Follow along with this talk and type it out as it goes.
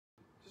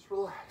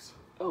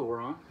Oh,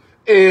 we're on?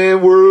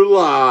 And we're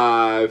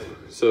live.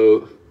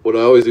 So what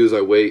I always do is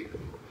I wait,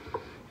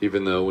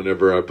 even though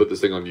whenever I put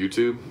this thing on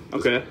YouTube,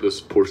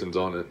 this portion's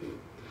on it.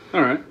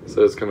 All right.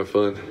 So it's kind of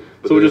fun.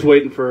 But so we're just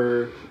waiting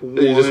for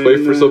you just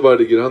wait for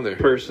somebody to get on there.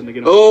 Person to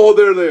get on. Oh,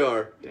 there they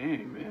are.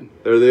 Dang, man.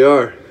 There they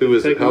are. Who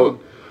is it? How?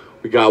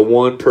 We got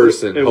one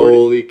person. Hey,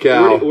 holy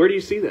cow. Where do you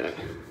see that?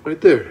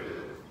 Right there.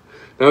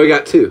 Now we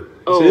got two.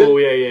 Oh,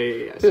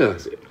 yeah. I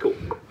see it. Cool.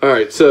 All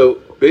right,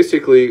 so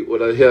basically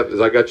what I have is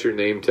I got your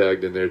name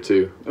tagged in there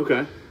too.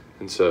 Okay.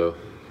 And so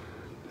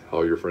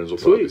all your friends will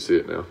probably see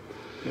it now.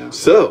 Yeah.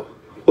 So,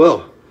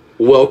 well,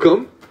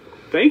 welcome.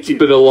 Thank you.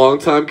 It's been a long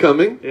time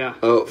coming. Yeah.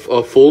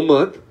 A full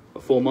month. A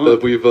full month.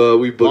 That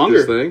we've booked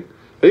this thing.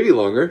 Maybe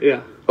longer.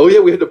 Yeah. Oh, yeah,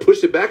 we had to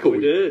push it back a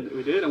week.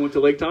 We did. I went to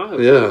Lake Tahoe.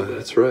 Yeah,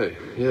 that's right.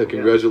 Yeah,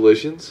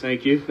 congratulations.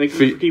 Thank you. Thank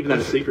you for keeping that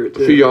a secret,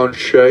 too.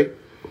 Fiancé.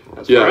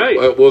 That's right.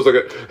 What was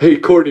like hey,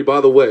 Courtney, by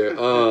the way.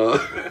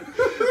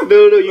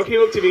 No, you came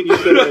up to me and you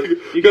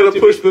said... you got to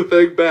push the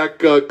thing back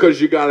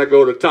because you got to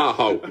go to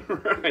Tahoe.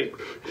 Right.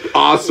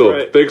 Awesome.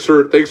 Right. Thanks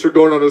for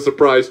going on a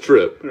surprise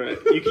trip. Right.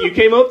 You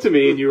came up to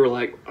me and you were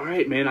like, all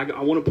right, man,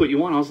 I want to put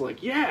you on. I was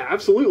like, yeah,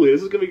 absolutely.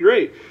 This is going to be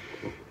great.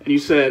 And you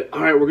said,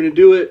 all right, we're going to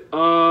do it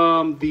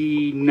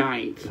the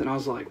 9th. And I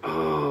was like,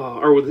 oh,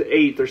 or the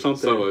 8th or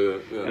something. Something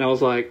like that, yeah. And I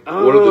was like,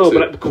 oh,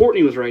 but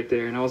Courtney was right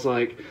there. And I was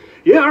like,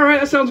 yeah, all right,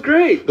 that sounds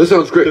great. That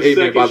sounds great. Hey,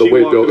 man, by the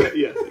way, though.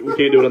 Yeah, we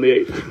can't do it on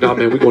the 8th. Nah,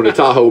 man, we're going to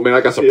Tahoe, man.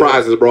 I got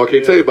surprises, bro. I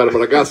can't tell you about it,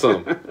 but I got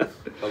some.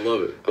 I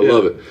love it. I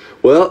love it.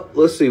 Well,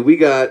 let's see. We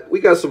got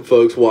some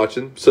folks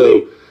watching.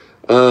 So,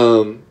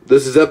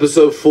 this is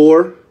episode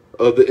 4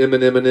 of the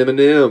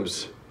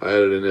M&M&M&Ms. I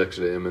added an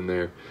extra M in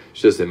there.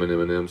 It's just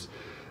M&M&Ms.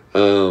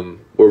 Where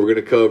we're going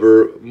to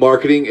cover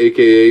marketing,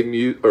 a.k.a.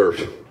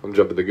 I'm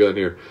jumping the gun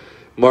here.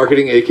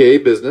 Marketing, a.k.a.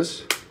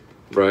 business,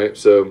 right?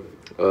 So,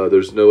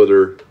 there's no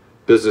other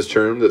business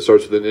term that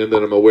starts with an M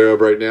that I'm aware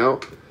of right now.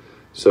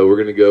 So we're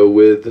going to go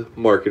with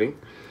marketing.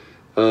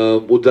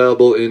 We'll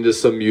dabble into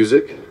some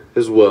music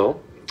as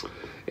well.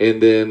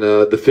 And then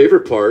the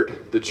favorite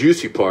part, the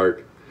juicy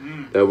part,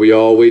 that we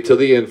all wait till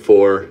the end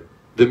for,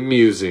 the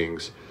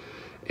musings.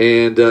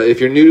 And if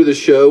you're new to the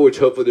show, which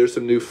hopefully there's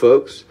some new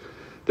folks,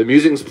 the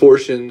musings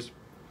portions,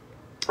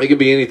 it can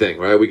be anything,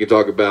 right? We can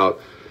talk about,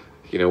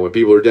 when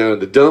people are down in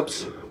the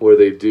dumps, what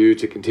they do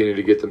to continue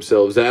to get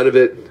themselves out of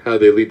it, how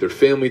they lead their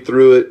family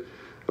through it.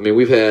 I mean,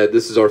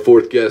 this is our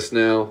 4th guest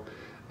now.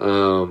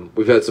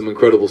 We've had some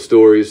incredible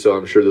stories, so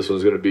I'm sure this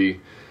one's going to be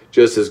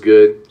just as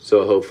good.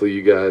 So hopefully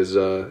you guys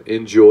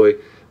enjoy.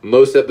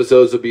 Most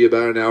episodes will be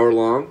about an hour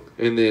long,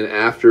 and then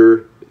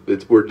after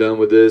we're done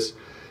with this,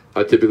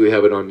 I typically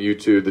have it on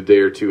YouTube the day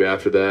or two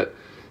after that.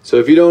 So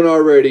if you don't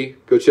already,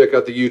 go check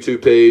out the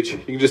YouTube page. You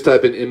can just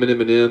type in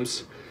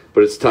M&M&Ms,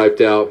 but it's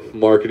typed out,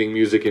 marketing,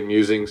 music, and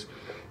musings.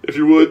 If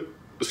you would,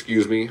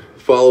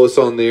 follow us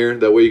on there.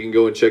 That way you can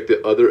go and check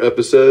the other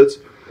episodes.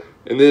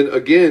 And then,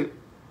 again,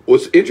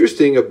 what's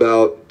interesting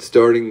about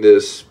starting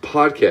this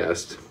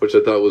podcast, which I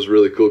thought was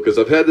really cool, because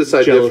I've had this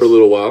idea for a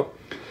little while,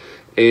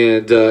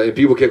 and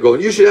people kept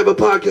going, you should have a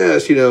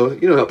podcast. You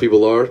know how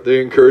people are.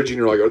 They're encouraging.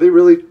 You're like, are they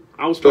really?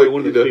 I was probably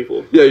one of those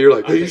people. Yeah, you're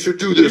like, hey, you should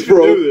do this,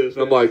 bro.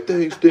 I'm like,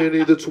 thanks,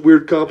 Danny. That's a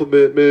weird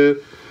compliment, man.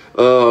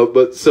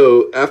 But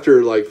so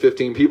after like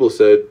 15 people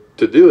said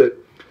to do it,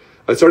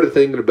 I started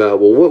thinking about,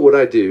 well, what would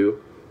I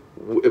do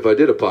if I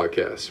did a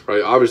podcast,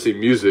 right? Obviously,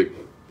 music,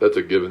 that's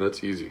a given.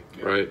 That's easy,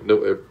 right?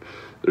 No,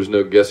 there's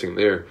no guessing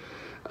there.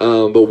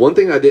 But one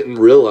thing I didn't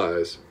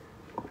realize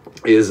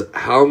is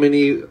how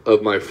many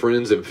of my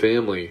friends and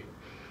family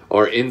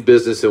are in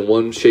business in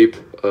one shape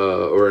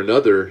or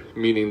another,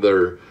 meaning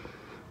they're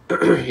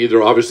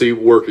either obviously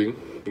working,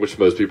 which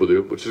most people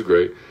do, which is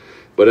great,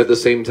 but at the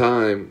same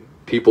time,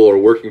 people are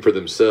working for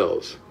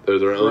themselves. They're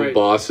their own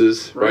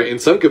bosses, right? In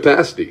some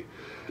capacity.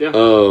 Yeah.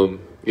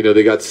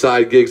 They got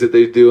side gigs that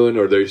they're doing,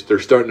 or they're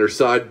starting their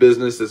side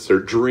business. It's their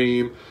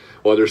dream,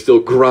 while they're still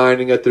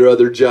grinding at their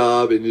other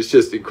job, and it's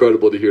just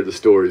incredible to hear the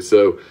stories.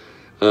 So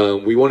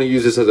we want to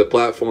use this as a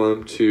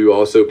platform to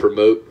also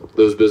promote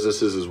those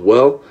businesses as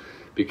well,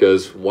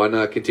 because why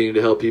not continue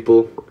to help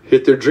people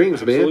hit their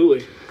dreams, man?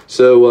 Absolutely.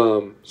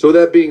 So with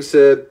that being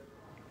said,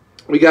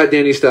 we got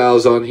Danny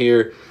Stiles on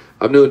here.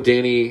 I've known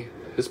Danny,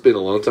 it's been a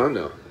long time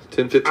now.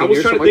 10, 15 years, I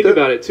was trying to think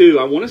about it, too.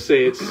 I want to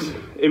say it's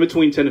in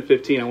between 10 and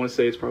 15. I want to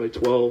say it's probably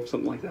 12,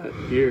 something like that,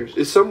 years.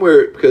 It's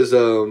somewhere because,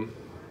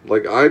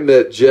 I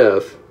met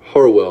Jeff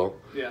Harwell.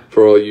 Yeah.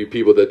 For all you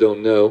people that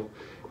don't know,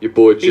 your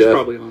boy Jeff. He's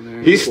probably on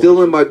there. He's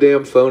still in my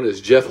damn phone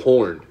as Jeff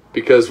Horn.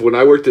 Because when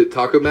I worked at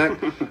Taco Mac,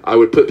 I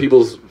would put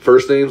people's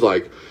first names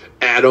like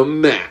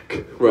Adam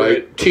Mac,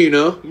 right?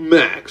 Tina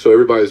Mac. So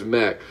everybody's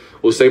Mac.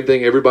 Well, same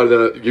thing. Everybody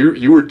that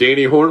you were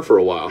Danny Horn for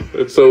a while,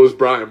 and so was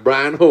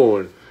Brian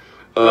Horn.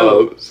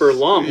 For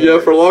Longhorn. Yeah,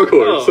 for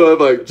Longhorn. Oh, so I'm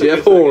like,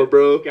 Jeff Horn,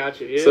 bro.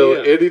 Gotcha. Yeah, so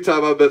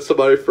anytime I met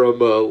somebody from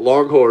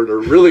Longhorn, or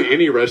really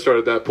any restaurant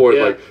at that point,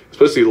 like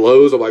especially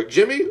Lowe's, I'm like,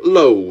 Jimmy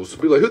Lowe's.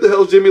 Be like, who the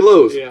hell's Jimmy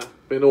Lowe's? Yeah.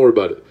 Man, don't worry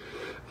about it.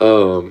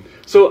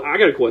 So I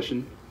got a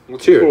question.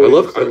 Let's hear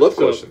it. I love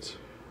questions.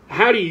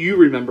 How do you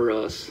remember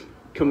us?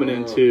 coming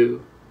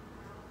into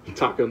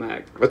Taco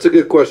Mac? That's a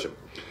good question.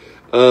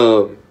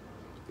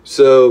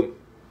 So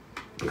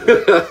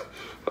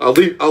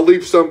I'll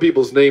leave some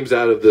people's names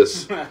out of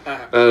this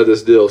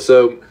deal.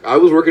 So I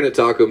was working at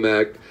Taco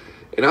Mac,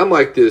 and I'm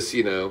like this,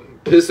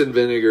 piss and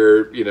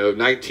vinegar,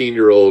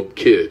 19-year-old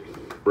kid,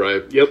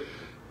 right? Yep.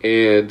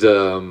 And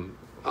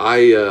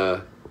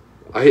I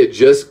had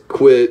just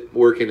quit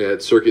working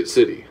at Circuit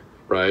City,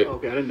 right?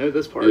 Okay, I didn't know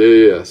this part.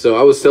 Yeah. So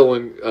I was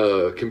selling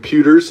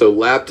computers, so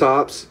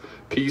laptops,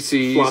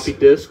 PCs, floppy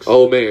disks.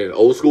 Oh man,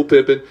 old school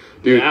pimping,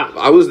 dude. Yeah.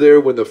 I was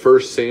there when the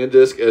first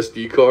SanDisk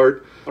SD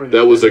card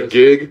that was a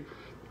gig.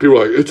 People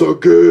were like, "It's a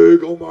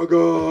gig! Oh my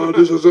god,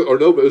 this is or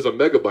no, it was a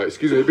megabyte."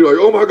 Excuse me. People were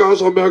like, "Oh my god,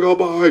 it's a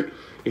megabyte!"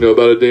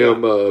 About a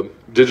damn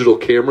digital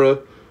camera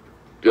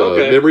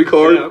memory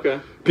card. Yeah,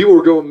 okay. People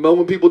were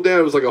mowing people down.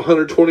 It was like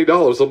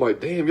 $120. I'm like,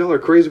 damn, y'all are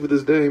crazy with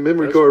this dang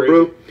memory card,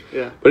 crazy. bro.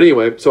 Yeah. But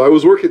anyway, so I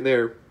was working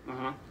there,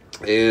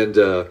 and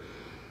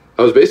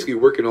I was basically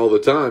working all the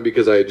time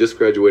because I had just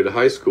graduated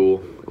high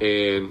school,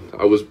 and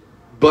I was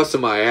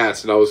busting my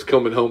ass, and I was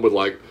coming home with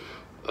like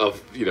a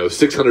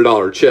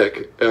 $600 check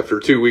after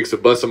 2 weeks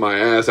of busting my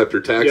ass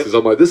after taxes. Yep.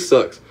 I'm like, this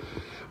sucks.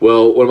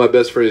 Well, one of my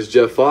best friends,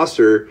 Jeff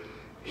Foster,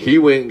 he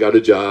went and got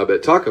a job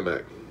at Taco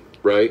Mac,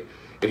 right?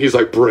 And he's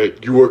like,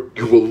 Brett, you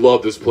will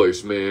love this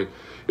place, man.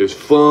 It's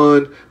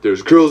fun.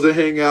 There's girls to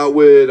hang out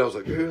with. I was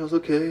like, yeah, it's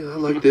okay. I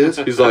like this.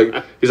 He's like,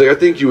 I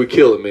think you would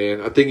kill it,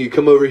 man. I think you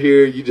come over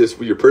here,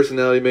 with your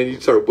personality, man, you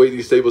start waiting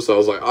these tables. So I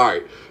was like, all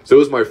right. So it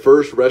was my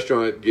first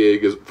restaurant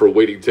gig for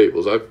waiting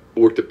tables. I've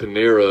worked at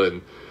Panera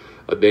and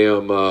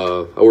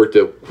I worked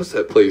at, what's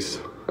that place?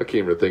 I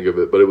can't even think of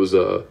it, but it was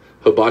a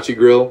hibachi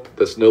grill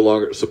that's no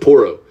longer,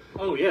 Sapporo.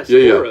 Oh, yes,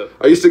 Sapporo. Yeah.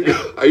 I used to go,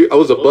 I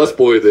was a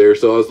busboy there,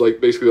 so I was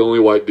like basically the only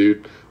white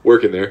dude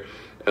working there.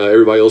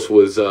 Everybody else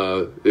was,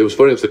 it was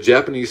funny, it was a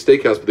Japanese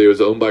steakhouse, but it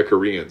was owned by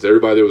Koreans.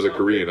 Everybody there was a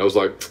Korean. I was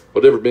like,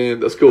 whatever, man,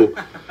 that's cool.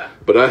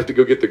 But I had to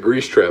go get the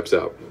grease traps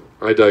out.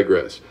 I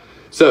digress.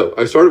 So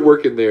I started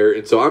working there,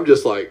 and so I'm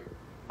just like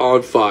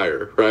on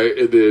fire, right?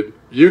 And then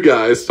you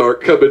guys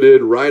start coming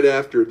in right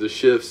after the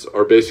shifts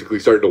are basically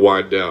starting to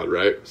wind down,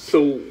 right?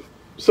 So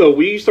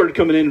we started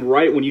coming in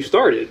right when you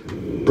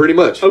started. Pretty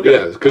much, okay.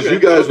 Yeah, because you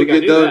guys would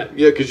get done. That.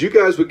 Yeah, because you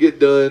guys would get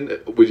done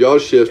with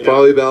y'all's shift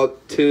probably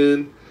about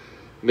 10,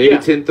 maybe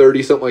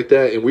 10:30, something like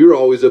that, and we were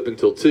always up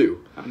until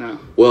 2. I know.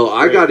 Well,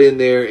 I got in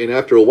there, and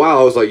after a while,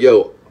 I was like,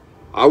 "Yo,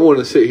 I want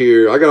to sit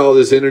here. I got all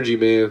this energy,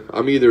 man.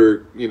 I'm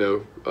either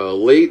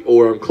late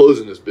or I'm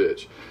closing this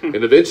bitch."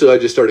 And eventually, I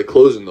just started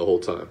closing the whole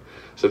time.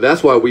 So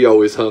that's why we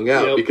always hung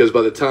out because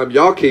by the time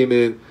y'all came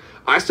in,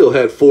 I still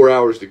had 4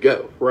 hours to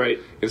go. Right.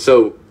 And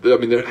so, I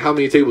mean, how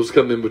many tables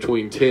come in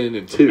between 10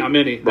 and 2? Not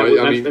many.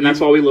 Right? That's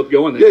why we love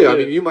going there. Yeah, I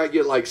mean, you might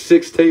get like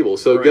 6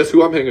 tables. So guess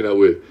who I'm hanging out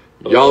with?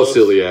 Y'all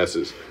silly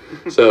asses.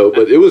 So,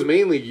 but it was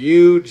mainly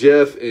you,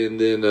 Jeff, and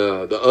then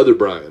the other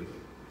Brian.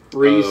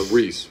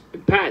 Reese.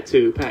 Pat,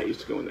 too. Pat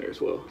used to go in there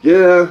as well.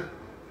 Yeah.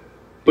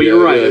 But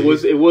you're right. It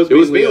was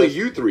mainly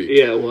you three.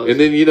 Yeah, it was. And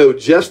then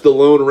Jeff's the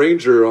Lone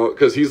Ranger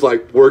because he's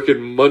like working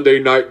Monday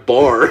night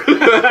bar.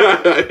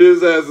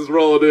 His ass is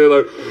rolling in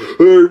like,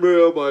 "Hey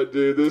man, my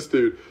dude, this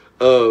dude."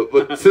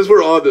 But since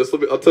we're on this,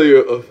 I'll tell you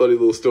a funny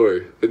little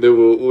story, and then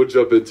we'll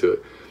jump into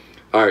it.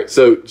 All right.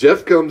 So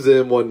Jeff comes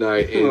in one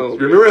night, and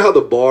remember how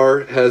the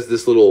bar has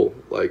this little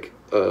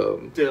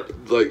So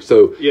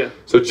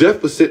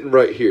Jeff was sitting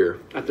right here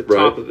at the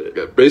top of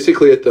it,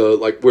 basically at the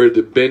where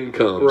the bend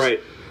comes. Right.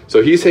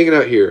 So he's hanging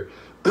out here.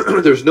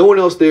 There's no one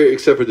else there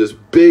except for this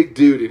big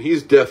dude, and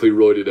he's definitely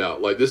roided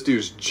out. Like, this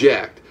dude's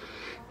jacked.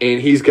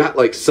 And he's got,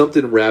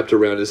 something wrapped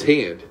around his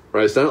hand,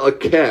 right? It's not a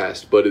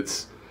cast, but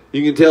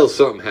you can tell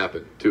something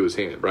happened to his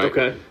hand, right?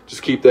 Okay.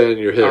 Just keep that in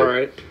your head. All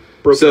right.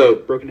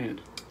 Broken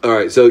hand. All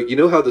right, so you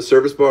know how the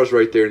service bar is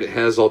right there, and it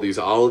has all these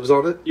olives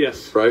on it?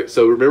 Yes. Right?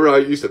 So remember I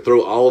used to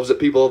throw olives at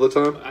people all the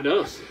time? I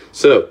know.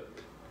 So,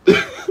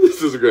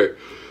 this is great.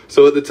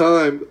 So at the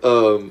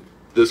time,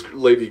 this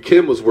lady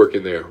Kim was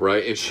working there,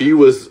 right? And she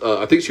was,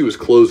 I think she was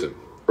closing,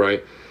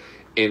 right?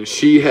 And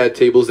she had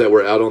tables that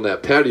were out on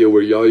that patio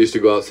where y'all used to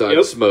go outside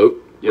and smoke,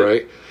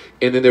 right?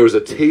 And then there was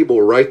a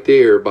table right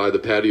there by the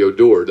patio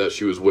door that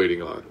she was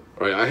waiting on,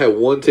 right? I had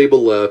one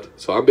table left,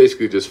 so I'm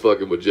basically just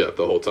fucking with Jeff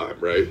the whole time,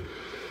 right?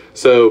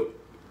 So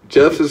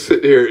Jeff is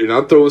sitting here, and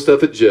I'm throwing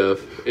stuff at Jeff,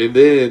 and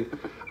then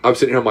I'm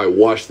sitting here. I'm like,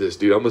 watch this,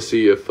 dude. I'm gonna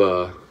see if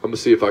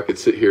I could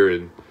sit here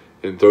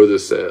and throw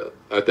this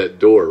at that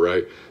door,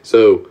 right?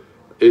 So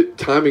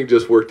timing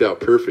just worked out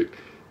perfect.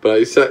 But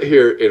I sat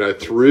here and I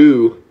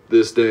threw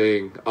this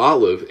dang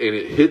olive, and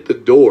it hit the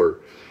door,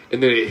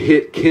 and then it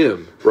hit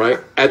Kim right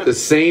at the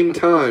same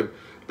time.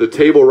 The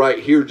table right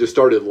here just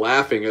started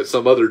laughing at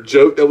some other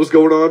joke that was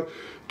going on.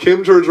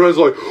 Kim turns around and is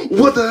like,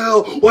 "What the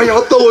hell? Why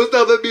y'all throwing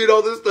stuff at me and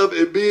all this stuff?"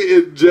 And me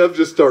and Jeff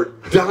just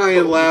start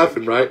dying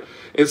laughing, right?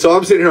 And so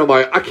I'm sitting here, I'm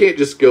like, I can't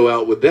just go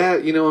out with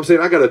that, you know what I'm saying?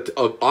 I got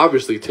to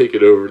obviously take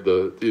it over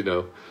the,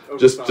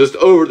 just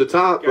over the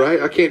top, right?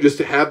 I can't just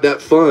have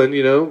that fun,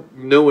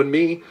 knowing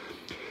me.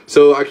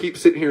 So I keep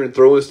sitting here and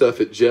throwing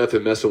stuff at Jeff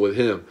and messing with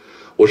him.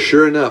 Well,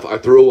 sure enough, I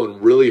throw one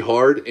really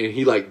hard, and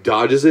he like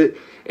dodges it,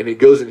 and it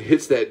goes and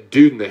hits that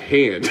dude in the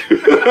hand.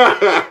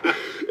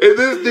 And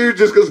this dude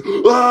just goes,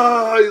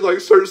 ah! He like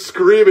starts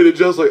screaming, and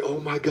just like, oh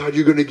my God,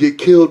 you're gonna get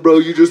killed, bro!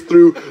 You just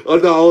threw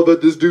a olive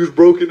at this dude's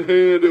broken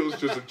hand. It was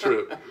just a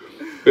trip.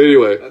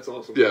 Anyway, that's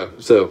awesome. Yeah,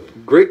 so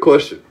great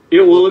question.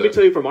 Yeah, well, let me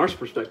tell you from our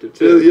perspective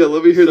too. Yeah,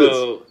 let me hear this.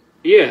 So,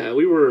 yeah,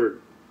 we were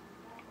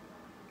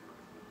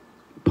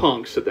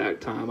punks at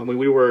that time. I mean,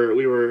 we were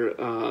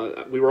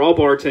all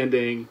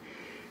bartending,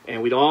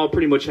 and we'd all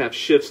pretty much have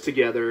shifts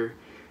together.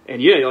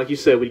 And yeah, like you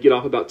said, we'd get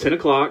off about 10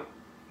 o'clock,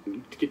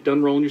 get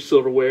done rolling your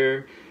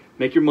silverware,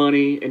 make your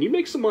money, and you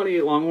make some money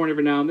at Longhorn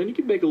every now and then. You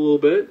can make a little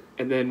bit,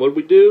 and then what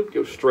we do?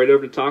 Go straight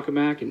over to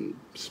Taco-Mac and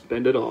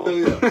spend it all. Oh,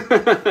 yeah.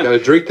 Gotta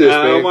drink this,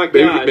 man. Oh my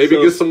God! Maybe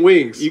so get some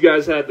wings. You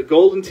guys had the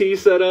golden tea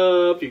set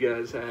up. You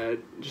guys had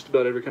just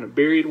about every kind of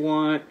beer you'd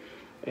want.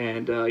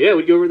 And yeah,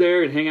 we'd go over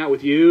there and hang out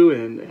with you,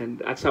 and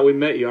that's how we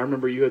met you. I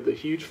remember you had the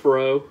huge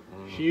fro.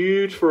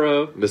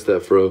 Missed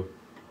that fro.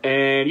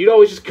 And you'd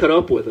always just cut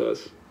up with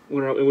us. We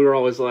were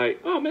always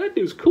like, oh man, that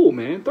dude's cool,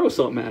 man. Throw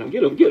something at him.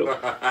 Get him.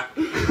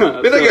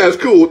 Man, that guy's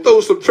cool. Throw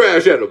some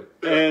trash at him.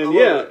 And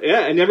yeah.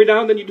 And every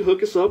now and then you'd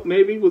hook us up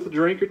maybe with a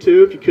drink or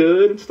two if you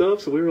could and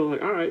stuff. So we were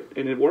like, all right.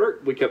 And it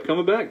worked. We kept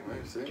coming back.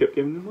 Kept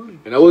giving them money.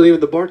 And I wasn't even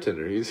the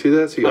bartender. You see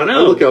that? See, I know.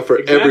 I look out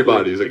for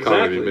everybody's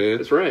economy, man.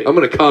 That's right. I'm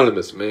an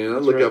economist, man. I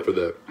look out for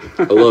that.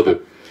 I love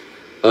it.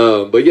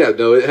 But yeah,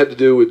 no, it had to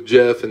do with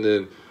Jeff, and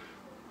then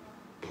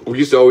we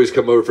used to always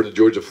come over for the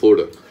Georgia,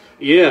 Florida.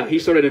 Yeah, he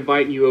started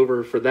inviting you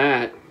over for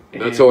that.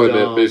 And that's how I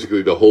met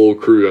basically the whole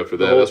crew after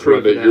that. That's where I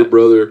met your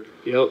brother.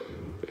 Yep.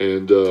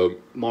 And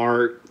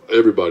Mark.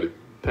 Everybody.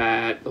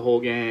 Pat, the whole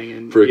gang.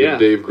 And freaking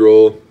Dave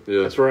Grohl.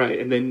 Yeah. That's right.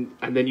 And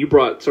then you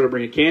started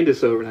bringing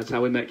Candace over, and that's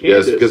how we met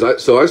Candace. Yes,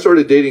 because I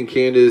started dating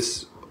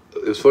Candace.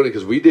 It was funny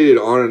because we dated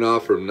on and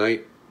off from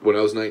when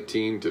I was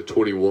 19 to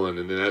 21,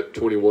 and then at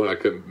 21 I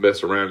couldn't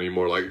mess around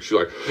anymore. Like she's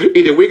like,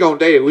 either we gonna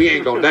date or we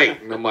ain't gonna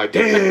date, and I'm like,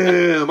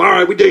 damn, all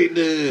right, we dating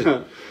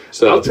then.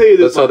 So I'll tell you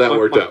this. That's how that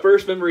worked out. My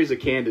first memories of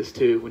Candace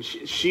too, when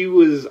she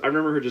was, I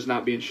remember her just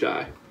not being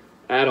shy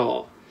at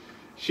all.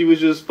 She was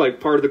just like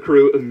part of the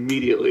crew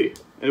immediately,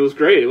 and it was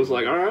great. It was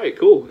like, all right,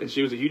 cool. And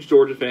she was a huge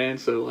Georgia fan,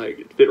 so like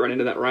it fit right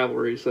into that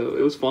rivalry. So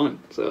it was fun.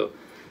 So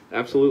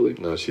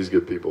absolutely. No, she's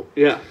good people.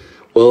 Yeah.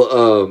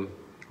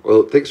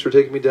 Well, thanks for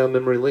taking me down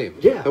memory lane.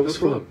 Yeah, that was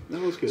fun.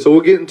 That was good. So we'll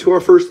get into our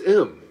first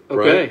M,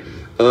 okay.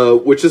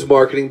 Right? Which is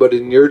marketing, but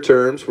in your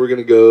terms, we're going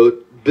to go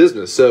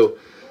business. So,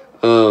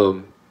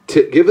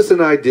 give us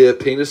an idea,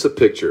 paint us a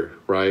picture,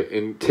 right,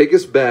 and take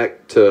us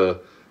back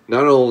to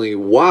not only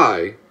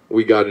why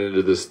we got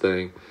into this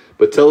thing,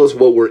 but tell us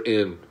what we're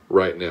in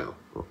right now.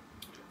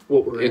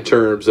 What we're in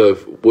terms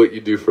of what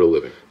you do for a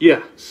living.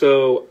 Yeah.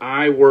 So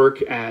I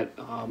work at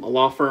a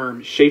law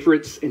firm,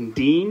 Schaeferitz and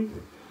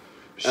Dean.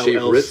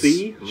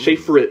 LLC.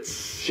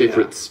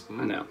 Schaeferitz.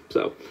 Yeah, I know.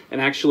 So, and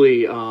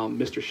actually,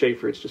 Mr.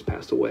 Schaeferitz just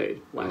passed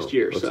away last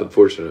year. That's so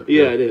unfortunate.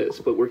 Yeah, it is.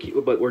 But we're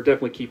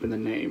definitely keeping the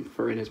name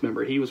in his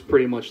memory. He was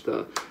pretty much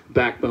the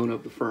backbone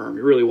of the firm.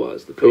 He really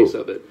was the face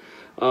of it.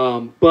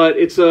 But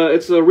it's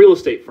a real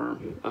estate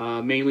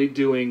firm, mainly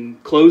doing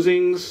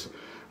closings.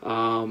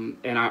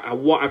 And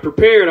I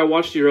prepared. I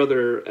watched your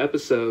other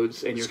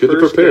episodes, and your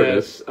first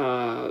guest,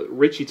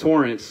 Richie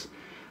Torrance.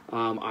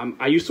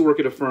 I used to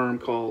work at a firm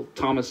called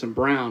Thomas and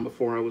Brown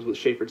before I was with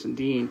Schaefertz and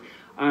Dean.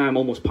 I'm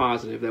almost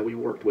positive that we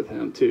worked with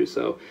him too.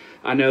 So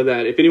I know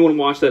that if anyone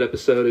watched that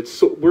episode,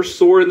 we're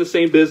sort of in the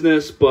same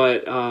business,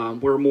 but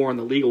we're more in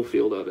the legal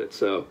field of it.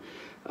 So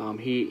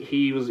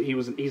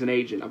he's an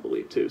agent, I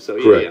believe, too. So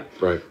yeah.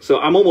 Right. So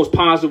I'm almost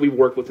positive we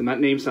worked with him. That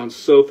name sounds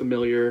so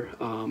familiar,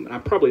 and I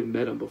probably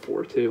met him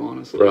before too.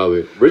 Honestly,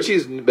 probably.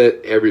 Richie's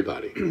met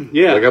everybody.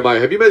 Yeah. Like I'm like,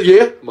 have you met?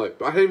 Yeah. I'm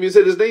like, I haven't even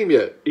said his name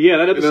yet. Yeah,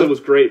 that episode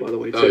was great, by the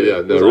way. Too. Oh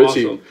yeah, no,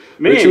 Richie. Awesome.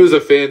 Man, Richie was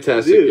a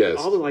fantastic guest.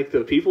 All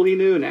the people he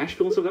knew in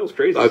Nashville and stuff. That was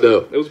crazy. I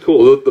know. It was cool.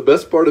 Well, the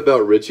best part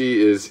about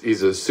Richie is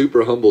he's a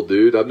super humble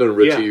dude. I've known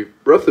Richie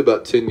roughly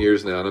about 10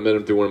 years now, and I met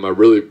him through one of my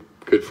really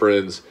good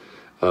friends.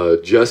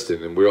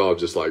 Justin, and we're all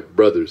just like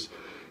brothers,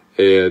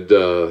 and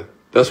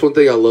that's one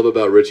thing I love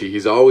about Richie.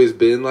 He's always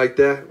been like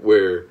that,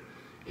 where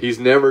he's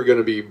never going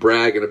to be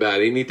bragging about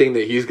anything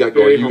that he's got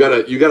going. You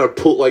gotta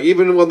pull, like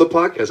even on the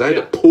podcast, I had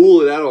to pull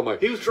it out. I'm like,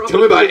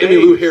 tell me about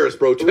Emmylou Harris,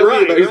 bro. Tell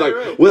me about. He's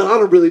like, well, I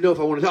don't really know if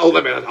I want to. Oh,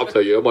 man, I'll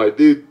tell you. I'm like,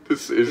 dude,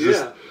 this is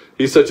just.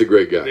 He's such a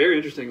great guy. Very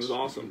interesting. It was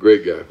awesome.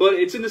 Great guy. But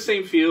it's in the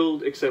same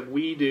field, except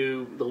we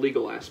do the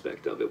legal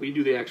aspect of it. We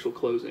do the actual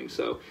closing.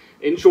 So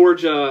in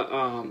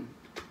Georgia.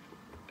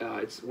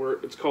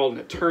 It's called an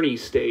attorney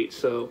state,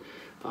 so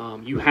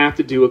you have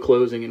to do a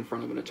closing in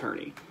front of an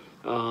attorney.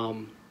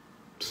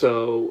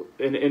 So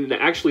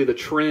actually the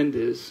trend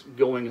is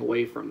going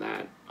away from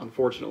that,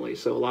 unfortunately.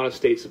 So a lot of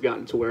states have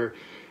gotten to where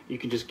you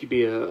can just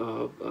be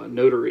a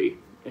notary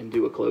and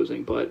do a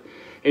closing, but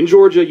in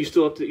Georgia you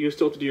still have to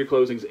do your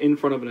closings in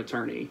front of an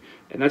attorney,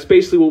 and that's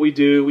basically what we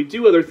do. We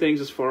do other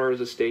things as far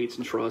as estates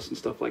and trusts and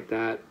stuff like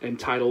that, and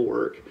title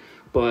work.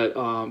 But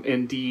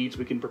and deeds,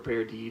 we can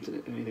prepare deeds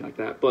and anything like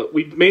that. But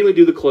we mainly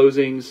do the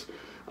closings.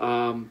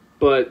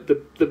 But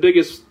the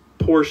biggest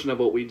portion of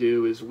what we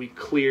do is we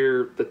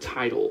clear the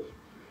title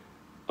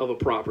of a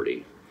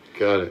property.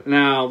 Got it.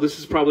 Now, this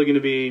is probably going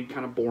to be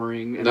kind of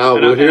boring.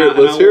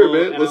 Let's hear it,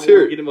 man. Let's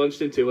hear it. Get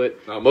much into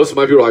it. Now, most of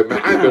my people are like,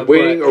 man, I've been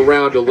waiting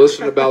around to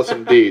listen about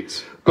some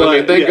deeds.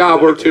 Thank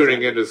God we're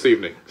tuning in this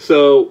evening.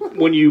 So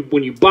when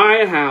you buy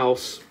a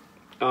house,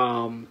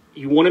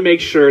 you want to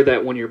make sure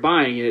that when you're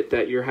buying it,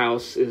 that your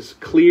house is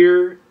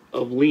clear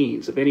of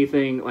liens, of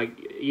anything, like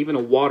even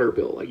a water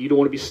bill. Like, you don't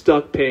want to be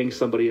stuck paying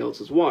somebody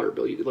else's water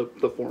bill,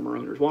 the former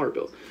owner's water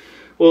bill.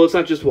 Well, it's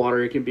not just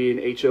water. It can be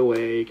an HOA.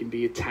 It can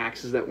be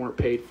taxes that weren't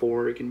paid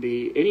for. It can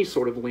be any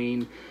sort of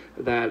lien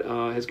that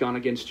has gone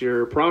against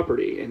your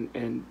property.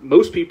 And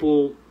most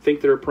people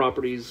think their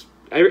properties,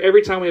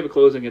 every time we have a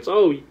closing, it's,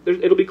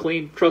 it'll be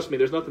clean. Trust me,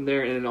 there's nothing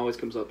there. And it always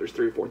comes up. There's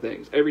 3 or 4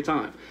 things every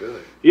time.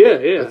 Really?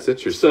 Yeah. That's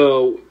interesting.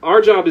 So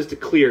our job is to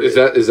clear it. Is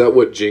that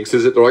what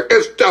jinxes it? They're like,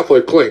 it's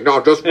definitely clean.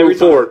 No, just move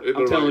forward.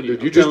 I'm telling you.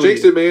 You just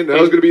jinxed it, man. Now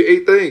it's going to be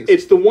 8 things.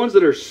 It's the ones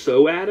that are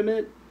so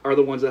adamant are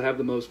the ones that have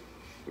the most.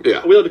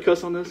 Yeah. Are we allowed to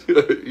cuss on this?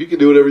 You can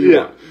do whatever you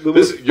want.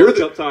 You're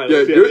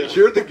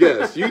the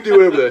guest. You do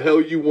whatever the hell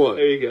you want.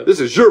 There you go. This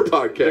is your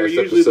podcast They're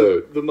usually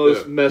episode. the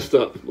most messed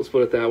up, let's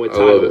put it that way, I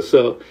love it.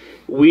 So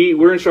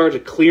we're in charge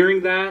of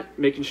clearing that,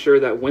 making sure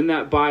that when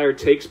that buyer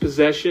takes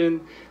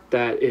possession,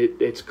 that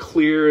it's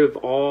clear of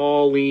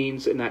all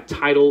liens, and that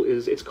title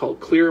it's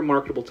called clear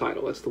marketable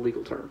title. That's the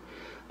legal term.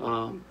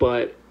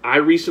 But I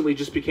recently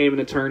just became an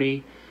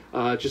attorney,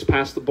 just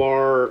passed the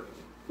bar.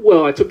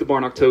 Well, I took the bar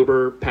in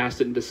October, passed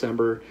it in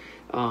December.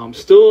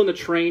 Still in the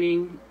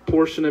training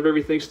portion of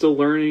everything, still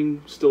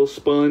learning, still a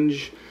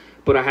sponge.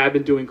 But I have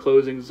been doing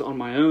closings on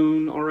my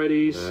own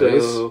already, Nice.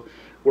 So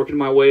working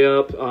my way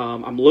up.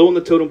 I'm low on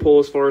the totem pole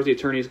as far as the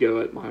attorneys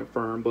go at my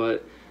firm,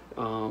 but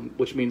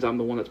which means I'm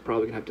the one that's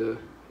probably gonna have to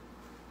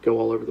go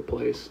all over the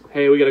place.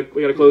 Hey, we got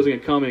a closing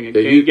incoming in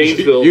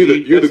Gainesville.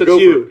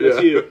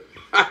 That's you.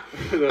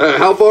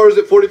 How far is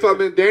it? 45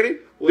 minutes, Danny?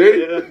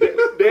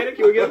 Danny,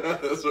 can we go?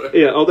 That's right.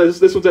 Yeah. Oh,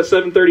 this one's at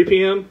 7:30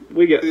 p.m.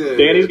 We got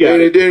Danny's got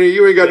it. Danny,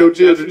 you ain't got no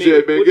children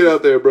yet, man. Get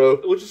out there, bro.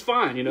 Which is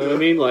fine. You know what I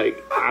mean?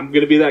 Like, I'm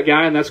gonna be that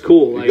guy, and that's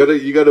cool. Like,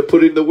 you gotta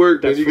put in the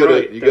work, man. You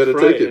gotta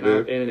take it,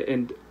 man.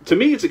 And to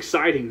me, it's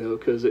exciting though,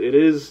 because it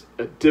is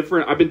a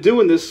different. I've been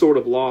doing this sort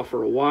of law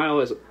for a while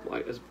as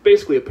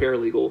basically a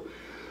paralegal,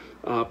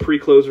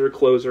 pre-closer,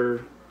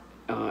 closer,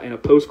 and a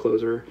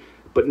post-closer.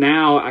 But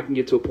now I can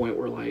get to a point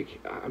where,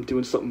 like, I'm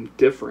doing something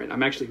different.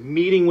 I'm actually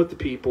meeting with the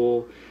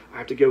people. I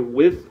have to go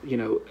with,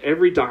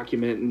 every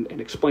document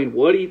and explain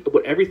what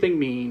everything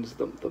means,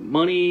 the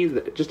money,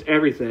 just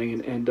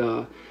everything. And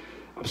I'm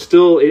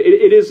still,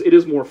 it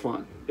is more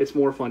fun. It's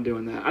more fun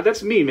doing that.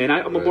 That's me, man.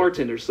 I'm a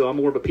bartender, so I'm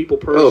more of a people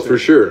person. Oh, for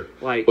sure.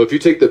 Like, well, if you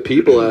take the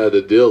people out of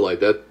the deal,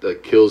 like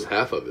that kills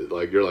half of it.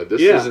 Like, you're like, this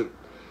isn't,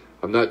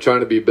 I'm not trying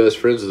to be best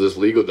friends with this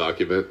legal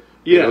document.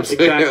 Yeah,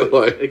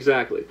 exactly.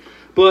 Exactly.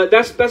 But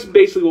that's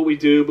basically what we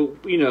do.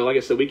 But like I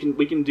said, we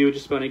can do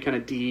just about any kind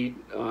of deed,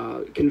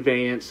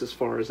 conveyance as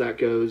far as that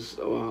goes.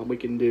 We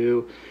can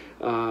do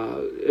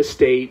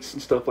estates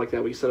and stuff like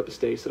that. We can set up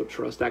estates, set up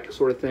trust, that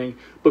sort of thing.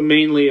 But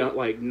mainly,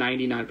 like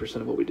 99%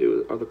 of what we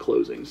do are the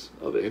closings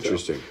of it.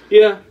 Interesting. So,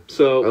 yeah.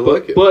 So I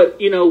like it. But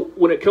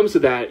when it comes to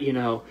that,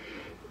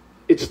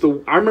 it's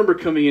I remember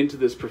coming into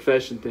this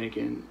profession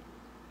thinking,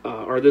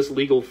 or this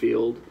legal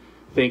field,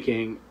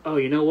 thinking, oh,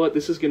 you know what,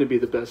 this is going to be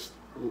the best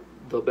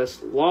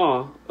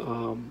law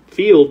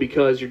field,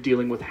 because you're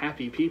dealing with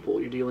happy people.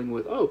 You're dealing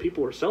with,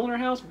 people are selling their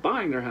house,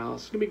 buying their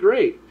house. It's gonna be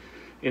great.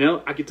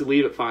 I get to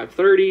leave at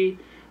 5:30.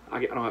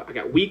 I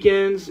got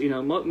weekends.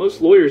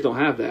 Most lawyers don't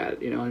have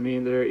that. You know what I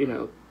mean? They're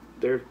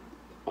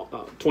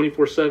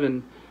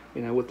 24/7.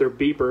 With their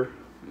beeper.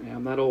 Yeah,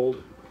 I'm that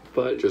old,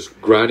 but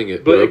just grinding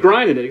it.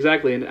 Grinding it,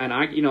 exactly. And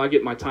I I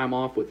get my time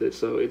off with it,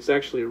 so it's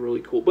actually a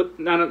really cool. But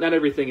not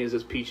everything is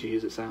as peachy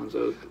as it sounds.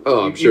 So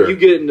I'm sure. You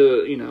get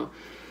into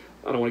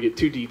I don't want to get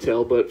too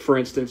detailed, but for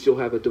instance, you'll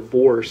have a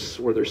divorce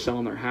where they're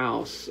selling their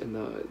house and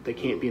they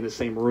can't be in the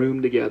same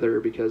room together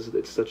because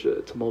it's such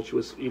a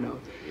tumultuous,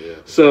 Yeah.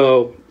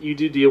 So you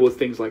do deal with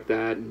things like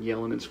that and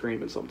yelling and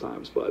screaming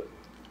sometimes, but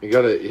you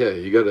gotta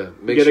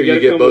make sure you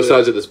get both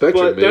sides of the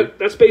spectrum, man.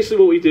 That's basically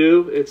what we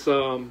do. It's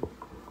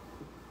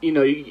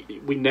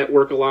we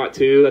network a lot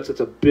too. That's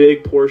a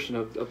big portion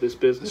of this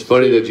business. It's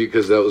funny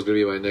because that was going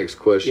to be my next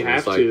question. You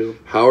have to.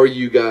 How are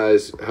you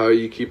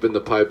keeping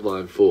the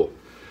pipeline full?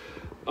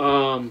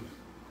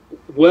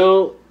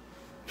 Well,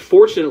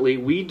 fortunately,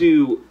 we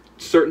do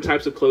certain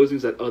types of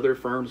closings that other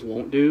firms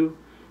won't do.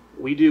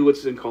 We do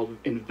what's called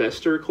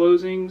investor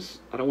closings.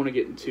 I don't want to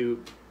get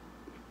into,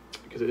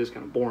 because it is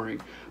kind of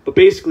boring, but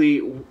basically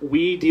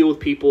we deal with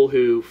people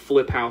who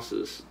flip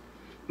houses.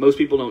 Most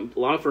people don't, a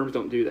lot of firms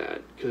don't do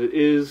that because it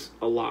is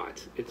a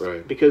lot. It's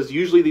right. Because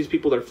usually these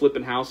people that are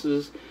flipping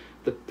houses,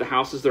 the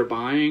houses they're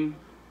buying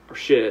are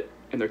shit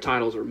and their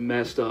titles are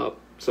messed up.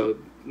 So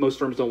most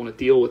firms don't want to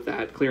deal with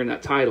that, clearing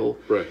that title.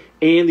 Right.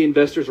 And the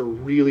investors are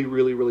really,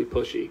 really, really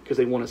pushy because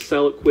they want to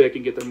sell it quick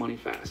and get their money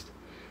fast.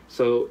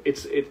 So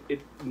a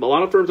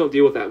lot of firms don't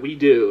deal with that. We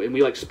do, and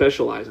we like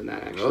specialize in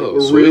that. Actually, Oh,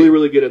 we're sweet. really,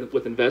 really good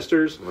with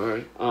investors. All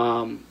right.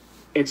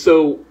 And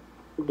so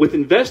with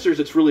investors,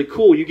 it's really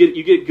cool. You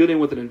get good in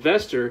with an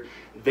investor.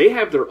 They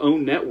have their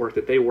own network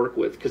that they work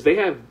with because they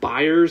have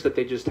buyers that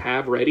they just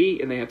have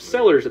ready, and they have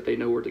sellers that they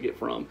know where to get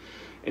from.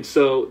 And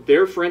so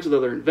they're friends with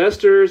other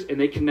investors, and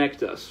they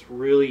connect us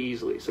really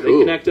easily. So Cool.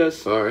 they connect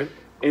us. All right.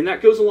 And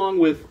that goes along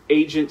with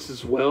agents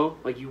as well.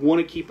 Like, you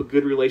want to keep a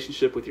good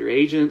relationship with your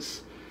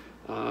agents,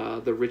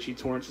 the Richie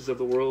Torrances of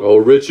the world. Oh,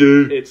 Richie.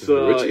 It's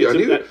Richie. I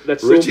knew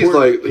that's so Richie's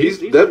important. like he's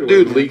that everywhere,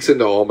 dude man. leaks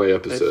into all my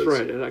episodes.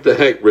 That's right. The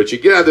heck, Richie,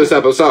 get out of this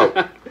episode.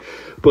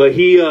 But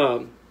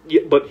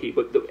but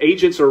the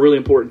agents are really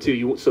important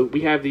too. So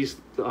we have these,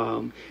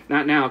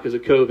 not now because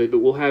of COVID, but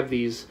we'll have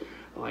these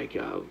like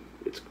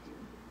it's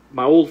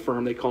my old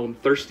firm. They call them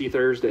Thirsty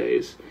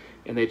Thursdays,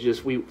 and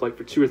we like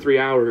for 2 or 3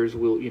 hours.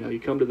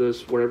 You come to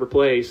this whatever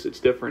place. It's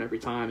different every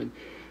time, and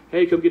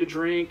hey, come get a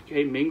drink.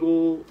 Hey,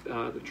 mingle.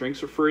 The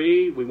drinks are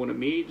free. We want to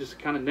meet. Just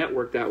kind of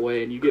network that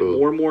way, and you get Cool.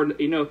 more and more. And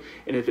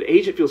if an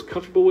agent feels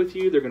comfortable with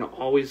you, they're going to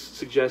always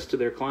suggest to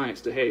their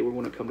clients hey, we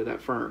want to come to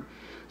that firm.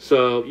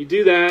 So you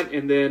do that,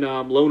 and then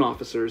loan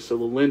officers, so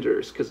the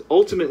lenders, because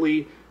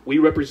ultimately we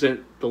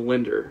represent the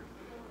lender.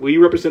 We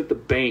represent the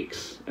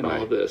banks and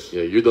all of this.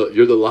 Yeah, you're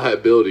the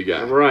liability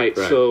guy. Right.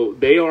 So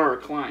they are our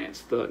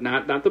clients.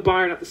 Not the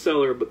buyer, not the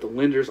seller, but the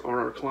lenders are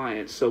our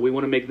clients. So we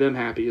want to make them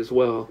happy as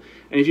well.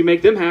 And if you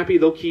make them happy,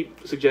 they'll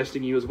keep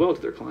suggesting you as well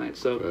to their clients.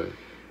 So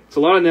it's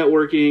a lot of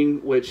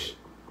networking, which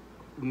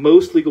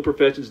most legal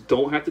professions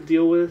don't have to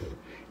deal with.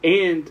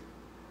 And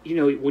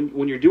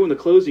when you're doing the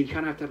closing, you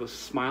kind of have to have a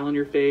smile on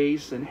your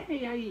face, and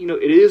hey,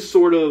 it is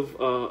sort of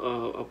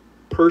a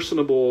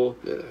personable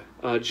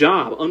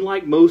job.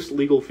 Unlike most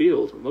legal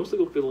fields, most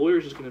legal field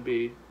lawyers is going to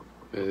be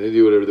they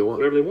do whatever they want.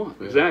 Whatever they want,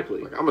 Yeah.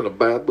 exactly. Like, I'm in a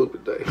bad mood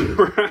today.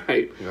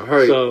 Right. All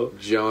right, So,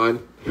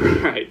 John.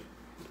 right.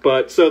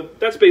 But so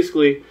that's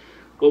basically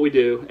what we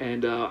do,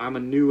 and I'm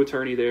a new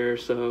attorney there,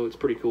 so it's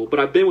pretty cool. But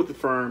I've been with the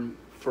firm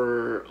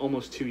for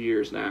almost 2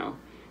 years now.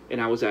 And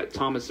I was at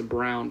Thomas &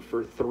 Brown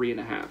for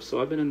 3.5. So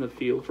I've been in the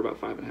field for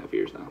about 5.5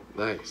 years now.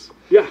 Nice.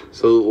 Yeah.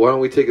 So why don't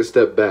we take a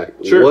step back?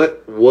 Sure.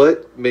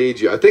 What made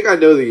you? I think I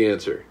know the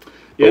answer.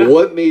 Yeah. But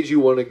what made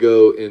you want to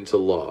go into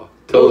law?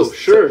 Tell us.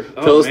 Sure.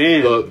 Tell us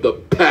man. the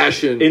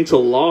passion Into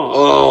law.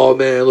 Oh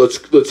man, let's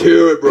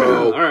hear it,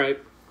 bro.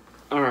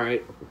 All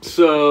right.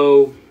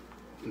 So,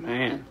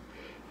 man,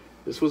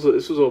 this was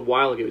a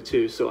while ago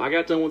too. So I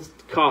got done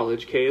with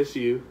college,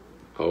 KSU.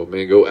 Oh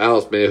man, go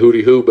Alice, man,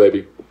 hootie hoo,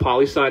 baby.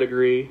 Poli-sci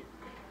degree,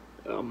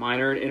 a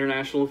minor in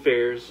international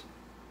affairs,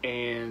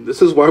 and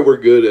This is why we're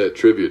good at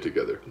trivia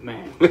together.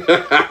 man,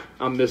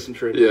 I'm missing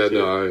trivia. Yeah, too.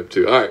 no, I am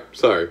too. All right,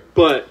 sorry.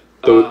 But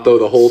Throw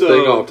the whole so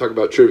thing off. Talk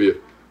about trivia.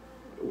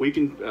 We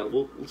can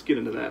let's get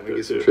into that. Get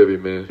Though, some too. trivia,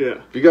 man.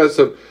 Yeah. You guys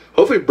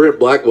hopefully Brent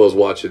Blackwell's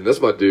watching. That's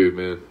my dude,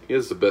 man. He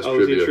has the best Oh,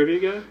 trivia. is he a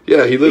trivia guy?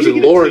 Yeah, he lives should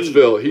in get a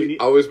Lawrenceville. team.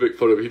 I always make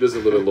fun of him. He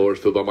doesn't live in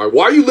Lawrenceville. I'm like,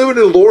 why are you living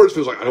in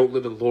Lawrenceville? He's like, I don't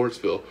live in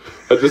Lawrenceville.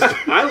 I live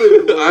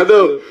in I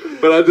know,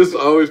 but I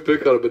always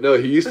pick on him. But no,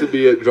 he used to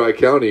be at Dry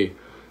County,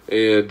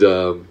 and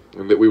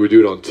that we would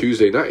do it on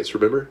Tuesday nights.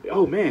 Remember?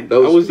 Oh man, I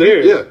was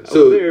there. Yeah. I was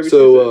there every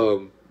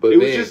Tuesday. But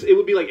it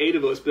would be like 8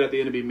 of us, but at the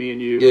end it'd be me and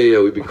you.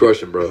 Yeah, we'd be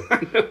crushing, bro. I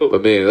know.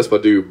 But man, that's my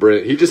dude,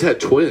 Brent. He just had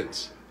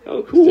twins.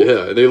 Oh, cool.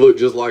 Yeah, and they look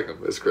just like him.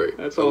 That's great.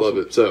 That's I love awesome.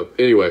 it. So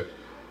anyway,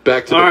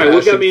 back to All the right,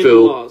 what got me into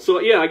passion-filled. law? So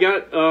yeah, I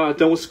got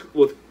done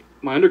with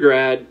my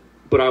undergrad,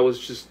 but I was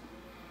just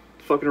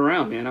fucking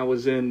around, man. I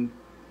was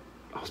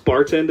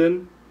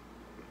bartending,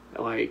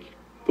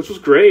 which was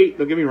great.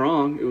 Don't get me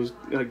wrong. It was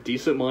like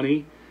decent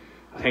money.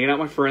 Hanging out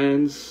with my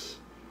friends.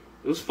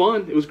 It was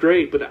fun. It was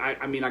great. But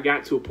I mean, I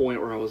got to a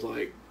point where I was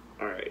like,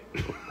 all right,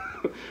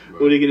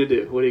 what are you gonna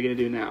do? What are you gonna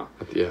do now?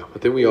 Yeah, I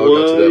think we all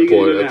got to that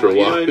point after a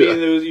while. You know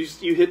what I mean?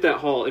 You hit that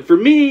halt. And for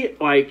me,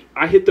 like,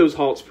 I hit those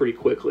halts pretty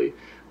quickly.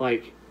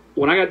 Like,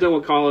 when I got done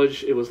with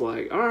college, it was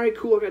like, all right,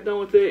 cool, I got done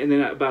with it. And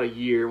then about a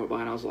year went by,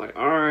 and I was like,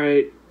 all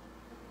right,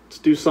 let's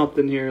do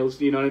something here.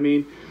 You know what I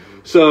mean?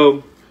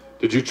 So,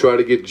 did you try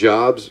to get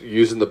jobs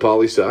using the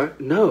poli-sci?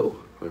 no.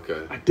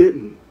 Okay. I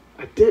didn't.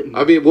 I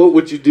mean, what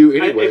would you do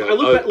anyway? If I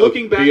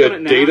looking back be on a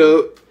it now,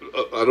 data,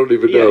 I don't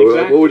even Yeah, know.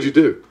 exactly. What would you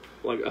do?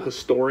 like a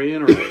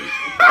historian or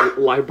a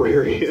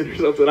librarian or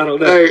something. I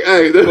don't know.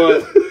 Hey,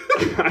 but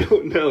I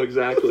don't know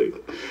exactly.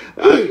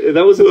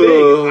 That was the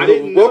thing. I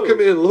didn't know. Welcome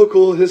in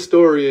local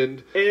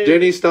historian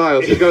Denny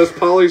Stiles. He got his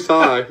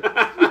poli-sci.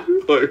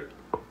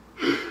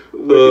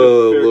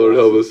 Lord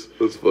help us.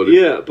 That's funny.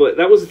 Yeah, but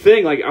that was the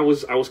thing. Like I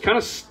was kind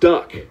of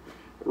stuck,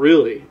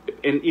 really.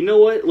 And you know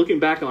what? Looking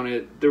back on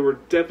it, there were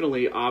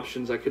definitely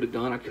options I could have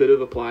done. I could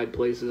have applied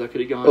places. I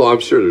could have gone. Oh,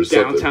 I'm sure there's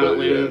downtown something,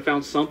 Atlanta yeah. and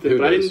found something, Who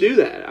but I knows? didn't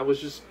do that. I was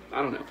just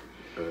I don't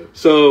know.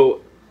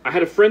 So I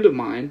had a friend of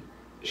mine.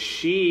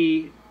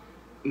 She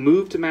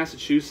moved to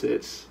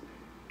Massachusetts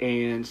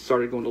and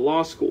started going to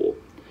law school,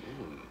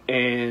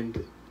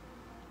 and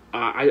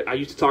I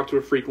used to talk to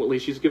her frequently.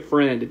 She's a good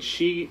friend, and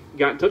she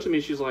got in touch with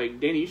me. She's like,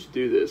 Danny, you should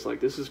do this. Like,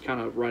 this is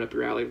kind of right up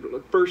your alley.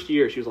 The first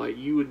year, she was like,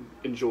 you would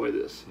enjoy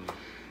this.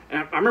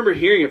 And I remember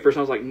hearing it first,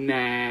 and I was like,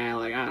 nah,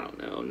 like, I don't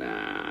know,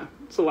 nah.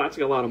 It's like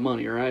a lot of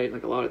money, right?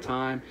 Like, a lot of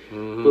time.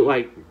 Mm-hmm. But,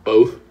 like...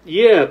 Both?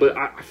 Yeah, but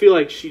I feel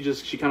like she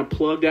kind of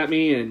plugged at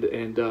me, and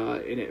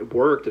it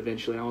worked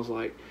eventually. And I was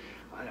like...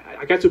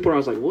 I got to a point where I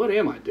was like, what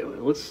am I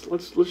doing? Let's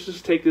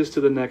just take this to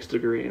the next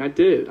degree. And I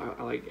did.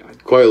 I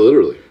Quite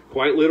literally.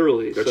 Quite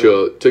literally. Took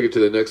it to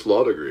the next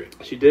law degree.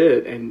 She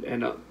did. And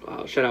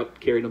shout out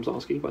Carrie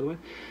Domzalski, by the way,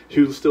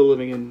 who's still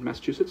living in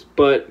Massachusetts.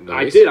 But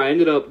nice. I did. I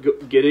ended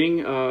up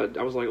getting,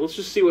 I was like, let's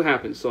just see what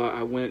happens. So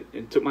I went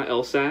and took my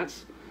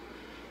LSATs.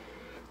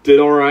 Did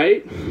all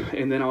right.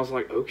 And then I was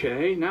like,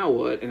 okay, now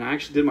what? And I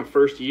actually did my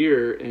first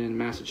year in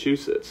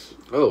Massachusetts.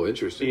 Oh,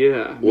 interesting.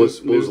 Yeah.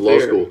 What was law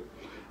school?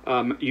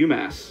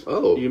 UMass.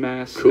 Oh,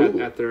 UMass.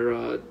 cool. At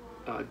their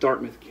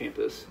Dartmouth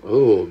campus.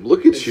 Oh,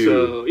 look at you.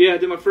 So, yeah, I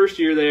did my first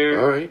year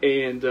there. All right.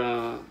 And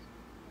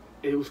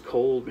it was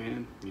cold,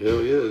 man.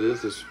 Hell yeah, it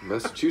is. It's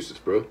Massachusetts,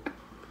 bro.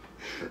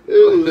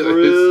 It was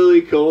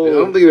really cold. I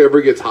don't think it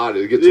ever gets hot.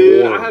 It gets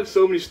warm. I have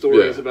so many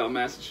stories about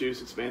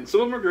Massachusetts, man.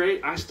 Some of them are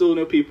great. I still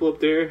know people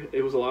up there.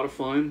 It was a lot of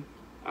fun.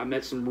 I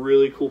met some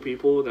really cool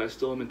people that I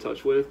still am in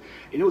touch with.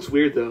 You know what's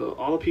weird, though?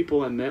 All the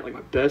people I met, like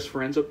my best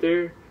friends up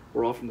there,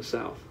 were all from the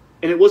South.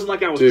 And it wasn't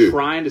like I was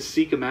trying to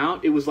seek them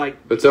out. It was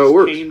like that's how it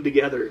works. Came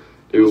together.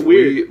 It was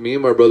weird. Me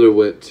and my brother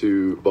went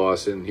to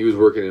Boston. He was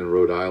working in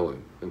Rhode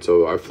Island. And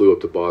so I flew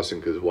up to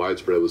Boston because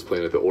Widespread was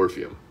playing at the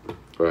Orpheum,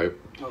 right?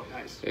 Oh,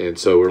 nice. And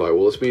so we're like,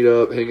 well, let's meet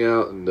up, hang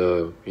out, and,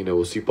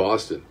 we'll see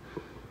Boston.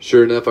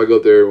 Sure enough, I go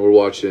up there and we're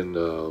watching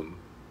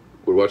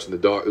the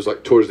dog. It was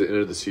like towards the end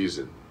of the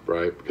season,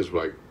 right? Because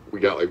we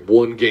got like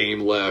one game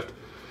left,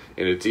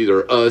 and it's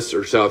either us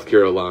or South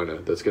Carolina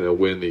that's going to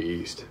win the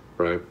East,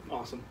 right?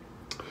 Awesome.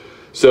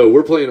 So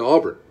we're playing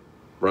Auburn,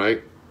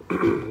 right?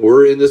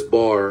 We're in this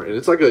bar, and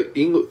it's like a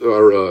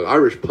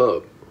Irish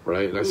pub,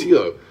 right? And I see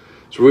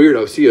it's weird.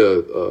 I see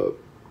a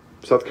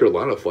South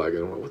Carolina flag,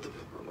 and I'm like, what the?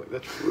 I'm like,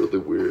 that's really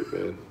weird,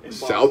 man.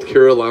 South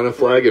Carolina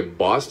flag in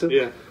Boston?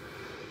 Yeah.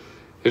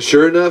 And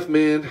sure enough,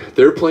 man,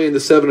 they're playing the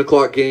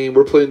 7:00 game.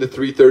 We're playing the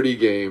 3:30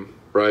 game,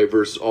 right,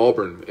 versus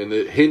Auburn, and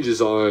it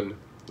hinges on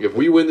if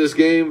we win this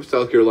game,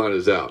 South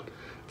Carolina's out.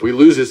 If we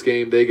lose this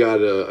game, they got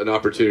an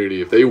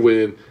opportunity. If they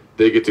win,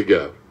 they get to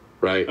go.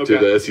 Right, to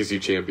the SEC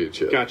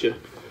championship. Gotcha.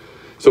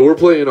 So we're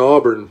playing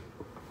Auburn,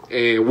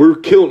 and we're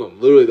killing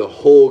them literally the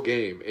whole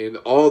game. And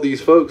all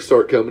these folks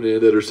start coming in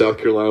that are South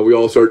Carolina. We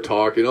all start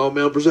talking, oh,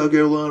 man, I'm from South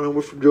Carolina.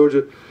 We're from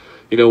Georgia.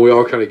 We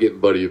all kind of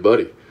getting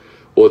buddy-buddy.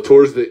 Well,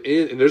 towards the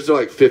end, and there's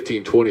like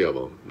 15, 20 of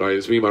them. Right,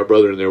 it's me and my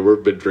brother in there.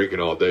 We've been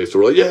drinking all day. So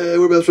we're like, yeah,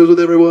 we're best friends with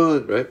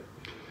everyone. Right.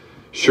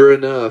 Sure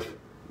enough,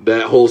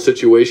 that whole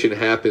situation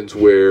happens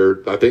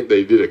where I think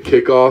they did a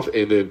kickoff,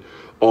 and then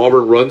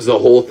Auburn runs the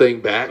whole thing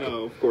back.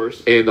 Oh, of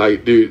course. And,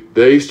 like, dude,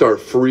 they start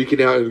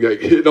freaking out and,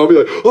 like, and I'll be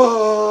like,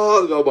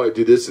 oh! And I'm like,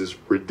 dude, this is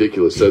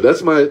ridiculous. So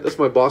that's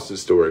my Boston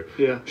story.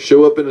 Yeah.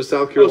 Show up in a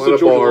South Carolina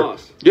bar.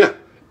 Lost. Yeah.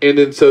 And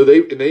then so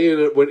they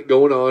ended up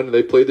going on, and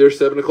they played their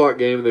 7:00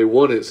 game, and they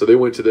won it. So they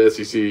went to the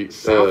SEC.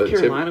 South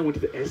Carolina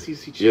went to the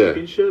SEC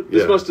championship? Yeah.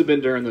 This must have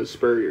been during those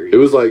Spur years. It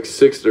was like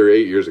 6 or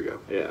 8 years ago.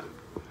 Yeah.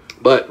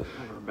 But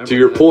to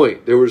your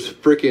point, there was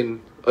freaking...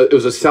 it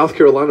was a South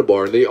Carolina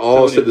bar, and they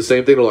all said the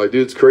same thing. They're like,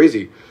 dude, it's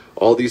crazy.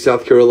 All these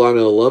South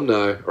Carolina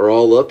alumni are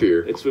all up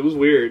here. It was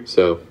weird.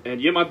 So, and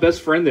yeah, my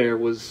best friend there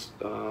was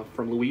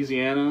from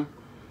Louisiana.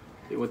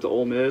 He went to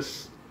Ole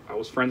Miss. I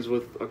was friends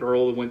with a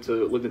girl that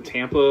lived in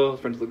Tampa. I was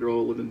friends with a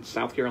girl that lived in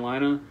South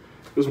Carolina.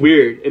 It was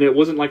weird, and it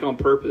wasn't like on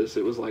purpose.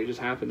 It was like it just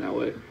happened that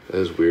way. That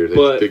is weird.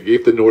 But, they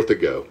gave the North a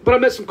go. But I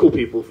met some cool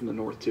people from the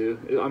North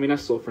too. I mean, I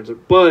still have friends there.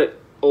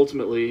 But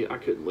ultimately, I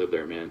couldn't live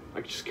there, man.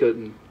 I just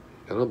couldn't.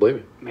 I don't blame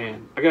you.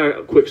 Man, I got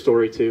a quick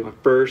story too. My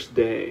first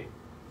day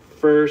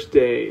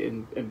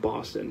in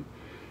Boston.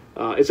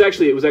 It was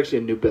actually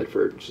in New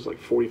Bedford, which is like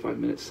 45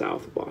 minutes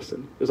south of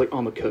Boston. It was like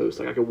on the coast.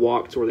 Like I could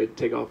walk to where they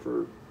take off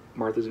for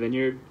Martha's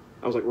Vineyard.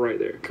 I was like right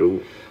there. Cool.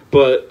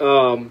 But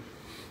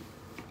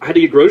I had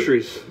to get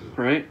groceries,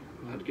 right?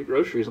 I had to get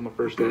groceries on my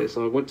first day.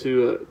 So I went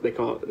to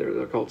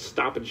they're called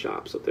Stop and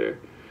Shops up there.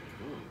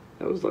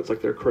 That's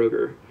like their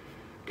Kroger.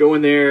 Go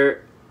in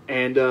there,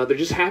 and there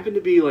just happened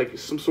to be like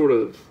some sort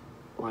of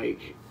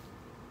like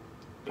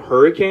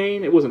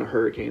hurricane. It wasn't a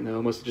hurricane though.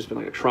 It must have just been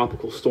like a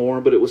tropical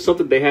storm, but it was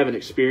something they haven't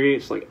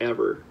experienced like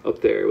ever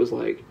up there. It was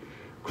like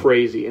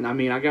crazy. And I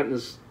mean, I got in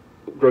this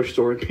grocery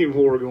store and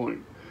people were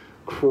going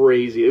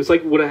crazy. It was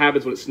like what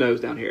happens when it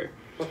snows down here.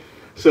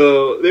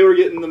 So they were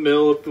getting the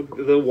milk,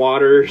 the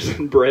waters,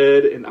 and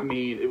bread, and I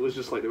mean, it was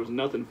just like there was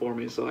nothing for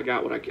me. So I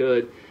got what I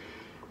could,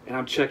 and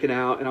I'm checking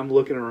out, and I'm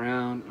looking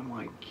around. I'm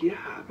like,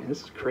 yeah, man,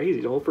 this is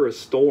crazy. All for a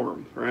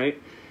storm, right?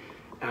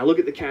 And I look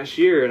at the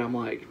cashier, and I'm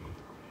like,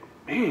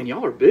 man,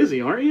 y'all are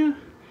busy, aren't you?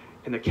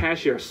 And the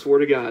cashier, I swear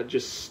to God,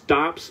 just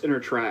stops in her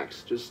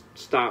tracks, just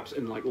stops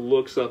and like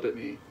looks up at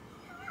me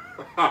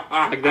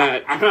like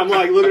that. And I'm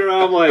like looking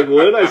around, I'm like,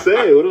 what did I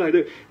say? What did I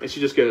do? And she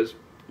just goes,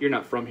 "You're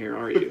not from here,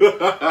 are you?"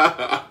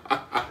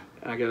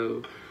 And I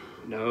go,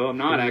 "No, I'm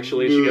not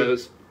actually." And she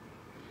goes,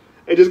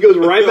 it just goes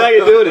right back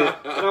at doing it.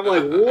 And I'm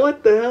like,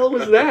 what the hell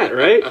was that,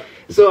 right?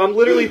 So I'm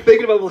literally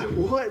thinking about, like,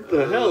 what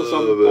the hell?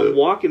 So I'm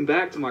walking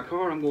back to my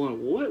car. I'm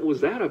going, what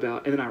was that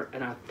about? And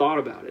then I thought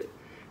about it.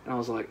 And I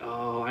was like,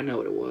 oh, I know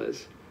what it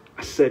was.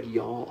 I said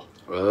y'all.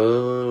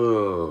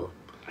 Oh.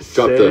 I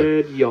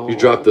said y'all. You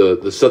dropped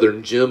the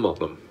southern gem on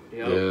them.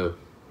 Yep. Yeah.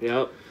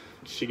 Yep.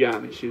 She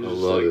got me. She was I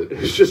just love like,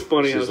 it. it's just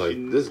funny She's how like,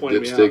 she this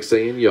pointed me out. dipstick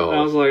saying y'all. And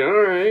I was like,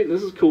 all right,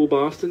 this is cool,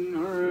 Boston.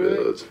 All right.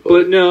 Yeah, that's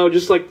funny. But no,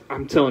 just like,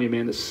 I'm telling you,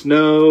 man, the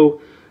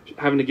snow,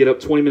 having to get up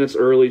 20 minutes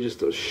early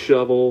just to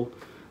shovel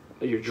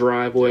your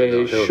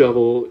driveway,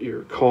 shovel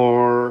your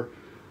car.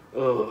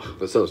 Ugh.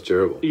 That sounds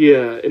terrible.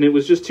 Yeah, and it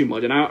was just too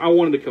much. And I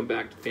wanted to come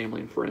back to family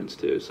and friends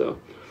too. So,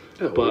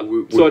 Yeah, but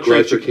we're so I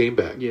glad you came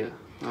back. Yeah,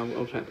 I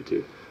was happy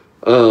to.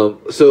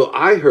 So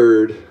I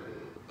heard,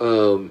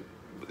 and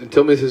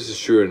tell me if this is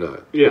true or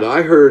not, but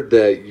I heard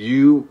that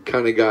you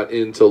kind of got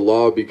into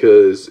law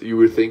because you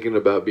were thinking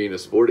about being a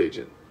sport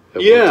agent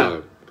at one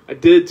time. I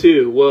did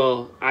too.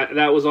 Well,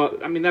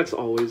 that's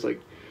always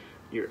like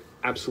your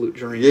absolute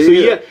dream.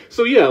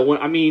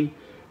 When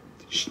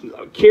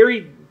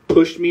Carrie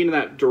pushed me in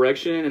that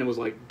direction and it was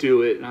like,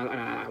 do it, and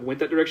I went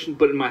that direction.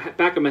 But in my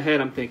back of my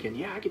head, I'm thinking,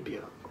 yeah, I could be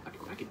a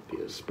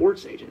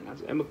sports agent,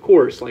 and of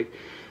course, like,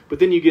 but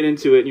then you get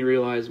into it and you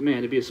realize,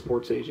 man, to be a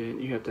sports agent,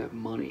 you have to have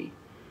money.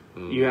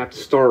 You have to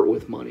start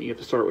with money. You have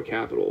to start with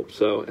capital.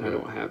 So, and I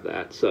don't have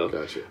that. So,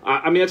 gotcha.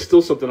 That's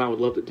still something I would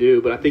love to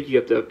do. But I think you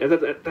have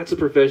to. That's a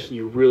profession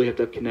you really have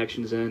to have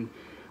connections in,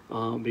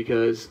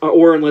 because,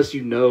 or unless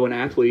you know an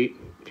athlete.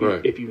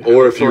 If you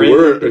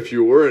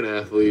were an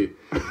athlete,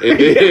 and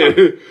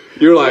then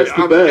you're like,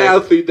 I'm an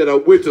athlete that I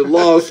went to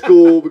law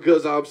school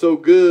because I'm so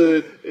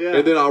good,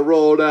 and then I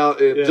rolled out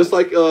and just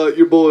like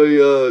your boy,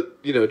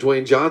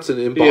 Dwayne Johnson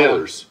in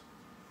Ballers.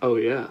 Oh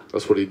yeah,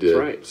 that's what he did. That's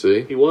right.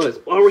 See, he was.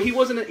 Or he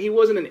wasn't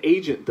an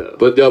agent though.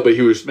 But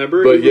he was.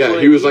 Remember? But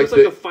he was like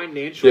the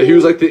financial. Yeah, he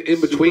was like the in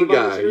between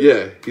guy.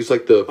 Yeah, he's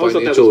like the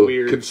financial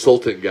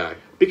consultant guy.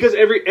 Because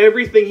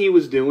everything he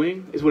was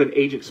doing is what an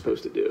agent's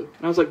supposed to do.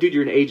 And I was like, dude,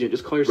 you're an agent.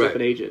 Just call yourself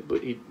an agent.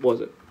 But he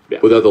wasn't. Yeah.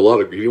 Without the law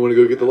degree, he didn't want to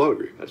go get the law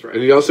degree. That's right.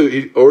 And he also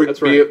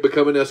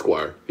become an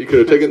esquire. He could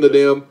have taken the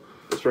damn.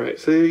 That's right.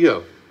 So there you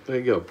go. There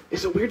you go.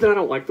 Is it weird that I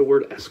don't like the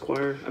word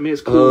esquire? I mean,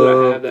 it's cool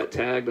that I have that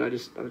tag, but I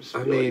just feel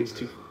like it's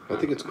too. I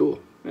think it's cool.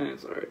 Yeah,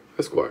 it's all right.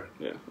 Esquire.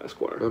 Yeah,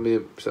 Esquire. I mean,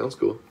 it sounds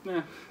cool.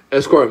 Yeah.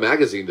 Esquire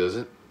magazine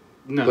doesn't.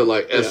 No. But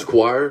like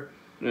Esquire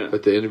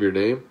at the end of your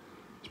name,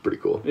 it's pretty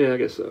cool. Yeah, I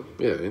guess so.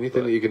 Yeah,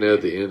 anything that you can add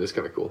at the end is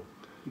kind of cool.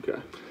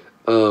 Okay.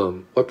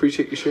 I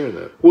appreciate you sharing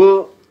that.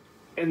 Well,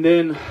 and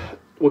then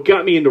what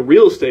got me into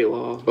real estate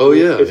law. Oh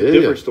yeah, it's a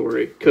different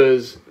story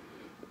because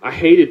I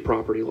hated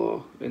property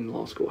law in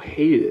law school.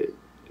 Hated it.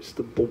 It's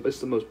the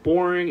most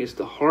boring. It's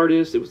the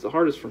hardest. It was the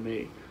hardest for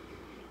me.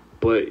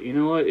 But you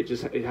know what?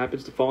 It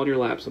happens to fall in your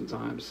lap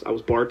sometimes. I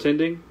was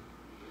bartending,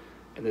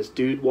 and this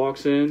dude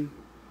walks in.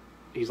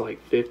 He's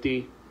like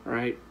 50,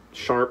 right?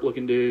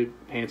 Sharp-looking dude,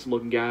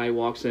 handsome-looking guy,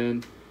 walks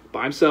in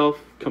by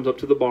himself, comes up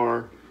to the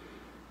bar,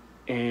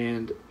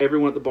 and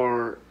everyone at the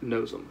bar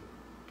knows him.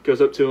 Goes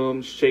up to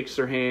him, shakes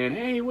their hand.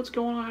 Hey, what's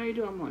going on? How you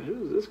doing? I'm like,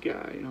 who is this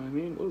guy? You know what I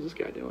mean? What is this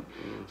guy doing?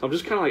 So I'm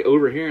just kind of like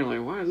overhearing,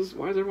 like, why does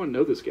everyone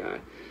know this guy?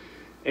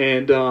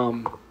 And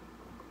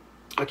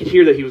I could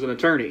hear that he was an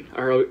attorney.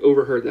 I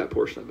overheard that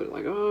portion of it.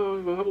 Like, oh,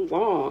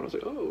 law. And I was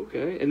like, oh,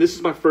 okay. And this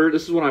is when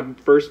I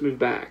first moved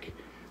back.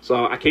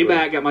 So I came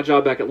back, got my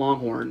job back at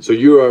Longhorn. So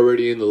you were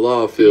already in the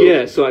law field.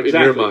 Yeah, so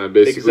exactly. In your mind,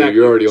 basically,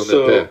 you're already on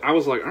that path. So I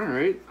was like, all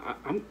right.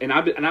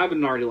 I've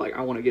been already like,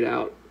 I want to get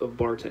out of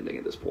bartending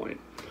at this point.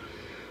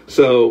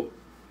 So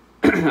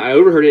I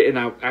overheard it, and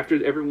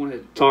after everyone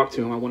had talked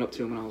to him, I went up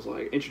to him and I was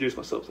like, introduced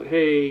myself. Like,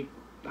 hey,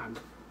 I'm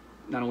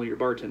not only your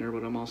bartender,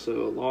 but I'm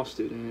also a law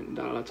student.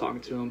 And talking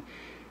to him,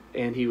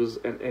 and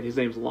and his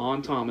name's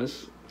Lon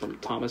Thomas from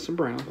Thomas and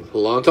Brown.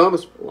 Lon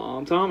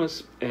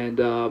Thomas. And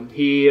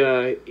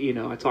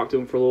I talked to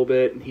him for a little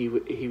bit, and he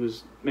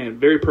was, man,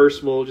 very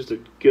personable, just a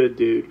good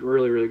dude,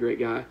 really, really great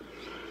guy.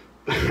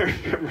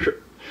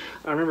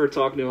 I remember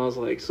talking to him. I was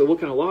like, "So what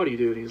kind of law do you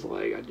do?" And he's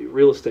like, "I do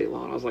real estate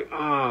law." And I was like,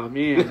 "Ah,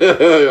 man."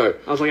 I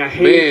was like, "I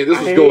hate." Man, this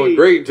was going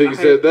great until you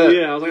said that.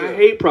 Yeah, I was like, "I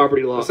hate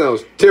property law." That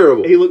sounds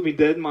terrible. He looked me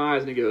dead in my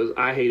eyes and he goes,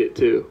 "I hate it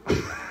too." I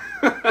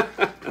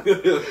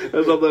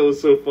thought that was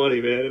so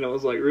funny, man. And I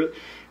was like, "Really?"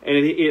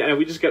 And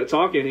we just got to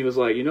talking. And he was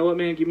like, "You know what,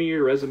 man? Give me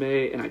your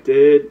resume." And I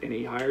did. And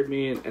he hired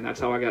me. And that's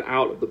how I got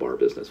out of the bar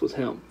business, was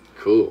him.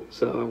 Cool.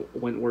 So I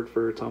went and worked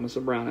for Thomas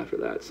and Brown after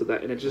that.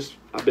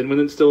 I've been with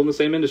him still in the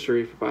same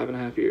industry for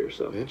 5.5 years.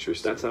 So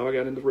interesting. That's how I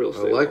got into real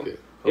estate. I like it.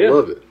 I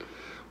love it.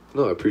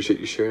 No, I appreciate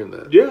you sharing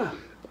that. Yeah.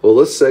 Well,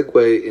 let's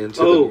segue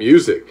into the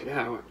music.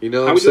 Yeah. You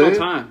know what I'm saying?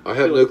 Time? I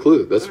have no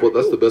clue. That's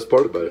that's the best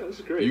part about it. This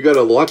is great. You got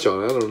a watch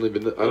on. I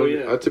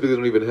typically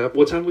don't even have one.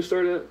 What time we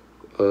start at?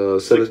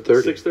 7:30.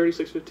 6:30,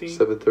 6:15?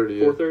 7:30,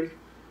 yeah. 4:30?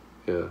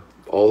 Yeah.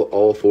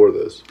 All four of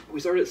those. We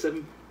started at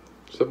 7.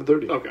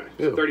 7:30. Okay.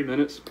 Yeah. 30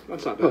 minutes.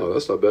 That's not bad. Oh,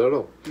 that's not bad at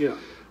all. Yeah.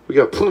 We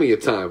got plenty of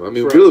time. I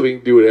mean, Right. really, we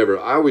can do whatever.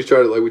 I always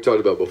try to, like we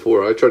talked about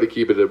before, I try to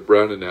keep it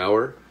around an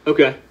hour.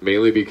 Okay.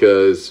 Mainly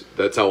because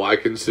that's how I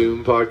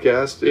consume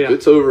podcasts. If Yeah.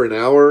 it's over an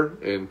hour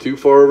and too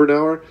far over an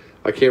hour,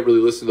 I can't really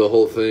listen to the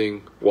whole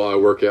thing while I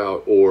work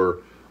out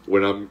or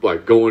when I'm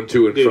like going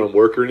to and from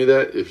work or any of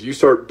that. If you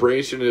start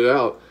branching it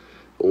out,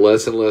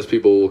 less and less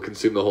people will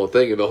consume the whole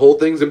thing. And the whole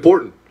thing's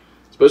important.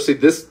 Especially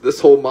this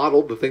whole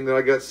model, the thing that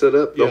I got set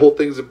up, the whole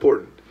thing's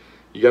important.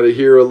 You got to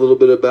hear a little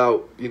bit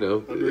about, you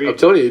know, Agreed. I'm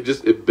telling you,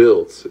 it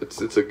builds.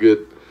 It's a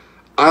good,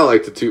 I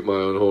like to toot my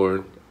own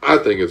horn. I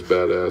think it's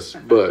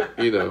badass, but,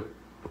 you know,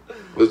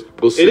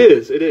 we'll see.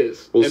 It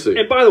is. We'll see.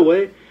 And by the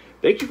way,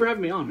 thank you for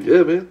having me on, man.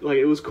 Yeah, man. Like,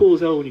 it was cool as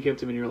hell when you came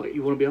to me and you were like,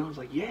 you want to be on? I was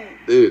like, yeah.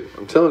 Dude,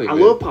 I'm telling you, I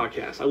man. love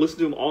podcasts. I listen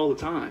to them all the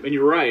time. And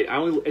you're right.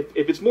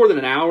 If it's more than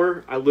an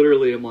hour, I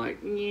literally am like,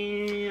 I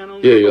don't know.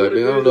 Yeah, you're like,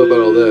 man, I don't know about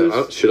all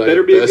that. Should I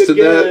better be a invest good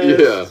in that?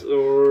 guest, Yeah.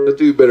 Or... That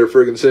dude better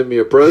friggin' send me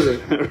a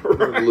present.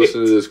 Right.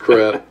 Listen to this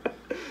crap.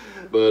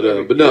 But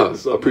no,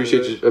 I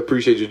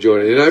appreciate you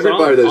joining, and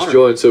everybody that's honor.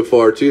 joined so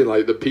far too. And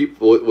like the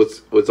people,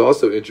 what's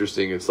also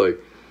interesting, it's like,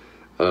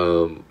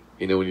 you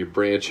know, when you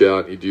branch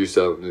out, and you do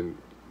something, and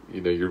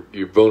you know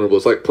you're vulnerable.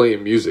 It's like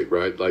playing music,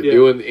 right? Like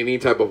doing any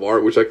type of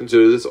art, which I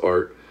consider this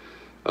art.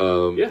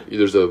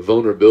 There's a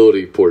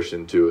vulnerability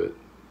portion to it,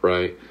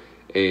 right?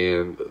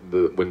 And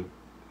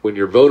when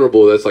you're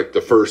vulnerable, that's like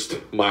the first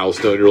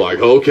milestone. You're like,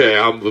 okay,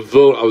 I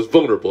was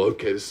vulnerable.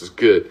 Okay, this is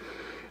good.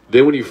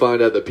 Then when you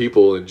find out that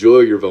people enjoy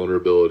your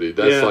vulnerability,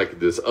 that's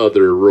like this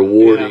other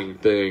rewarding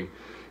thing.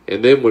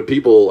 And then when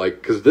people like,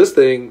 because this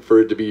thing, for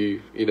it to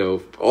be, you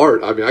know,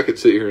 art, I mean, I could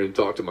sit here and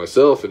talk to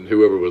myself and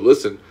whoever would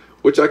listen,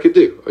 which I could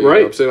do. You know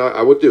what I'm saying?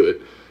 I would do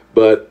it.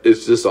 But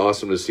it's just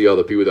awesome to see all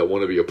the people that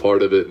want to be a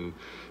part of it and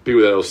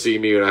people that'll see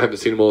me and I haven't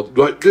seen them all.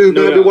 Like, dude,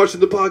 man, I've been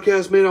watching the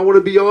podcast, man. I want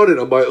to be on it.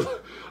 I'm like,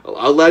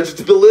 I'll add you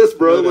to the list,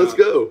 bro. Let's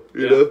go.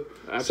 You know?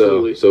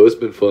 Absolutely. So it's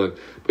been fun.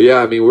 But yeah,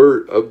 I mean,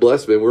 we're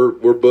blessed, man.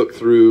 We're booked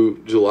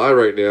through July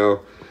right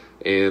now,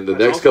 and the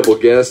next couple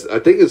guests. I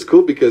think it's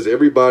cool because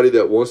everybody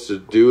that wants to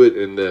do it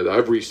and that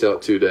I've reached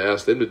out to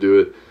ask them to do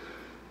it,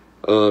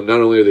 not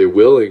only are they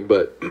willing,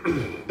 but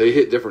they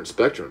hit different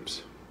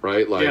spectrums,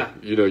 right? Like,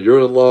 you know,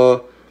 your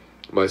in-law,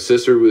 my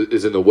sister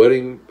is in the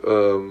wedding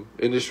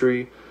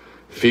industry.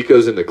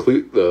 Fico's in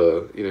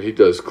he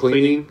does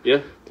cleaning.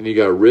 Yeah. Then you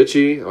got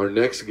Richie, our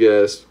next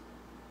guest.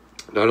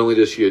 Not only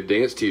does she a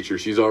dance teacher,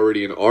 she's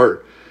already in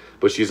art,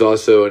 but she's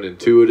also an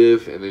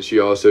intuitive, and then she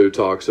also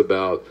talks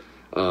about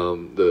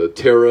the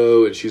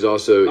tarot, and she's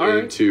also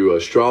into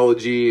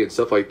astrology and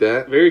stuff like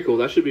that. Very cool.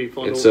 That should be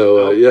fun. And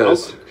so,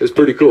 it's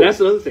pretty cool. And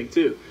that's another thing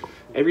too.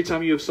 Every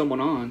time you have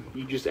someone on,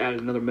 you just add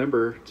another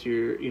member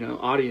to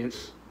your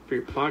audience for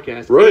your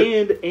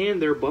podcast,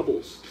 and their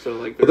bubbles. So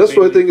like, that's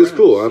what I think is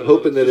cool. I'm so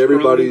hoping that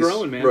everybody's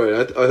growing, man.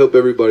 right. I hope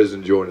everybody's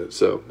enjoying it.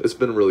 So it's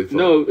been really fun.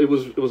 No, it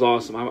was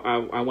awesome.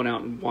 I went out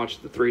and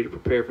watched the 3 to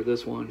prepare for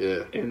this one.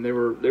 Yeah, and they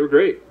were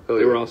great.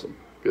 They were awesome.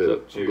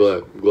 Good. So,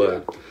 I'm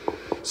glad. Yeah.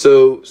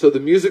 So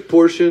the music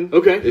portion.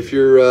 Okay. If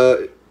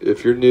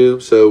you're new,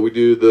 so we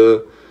do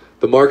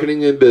the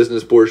marketing and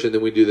business portion,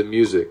 then we do the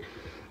music.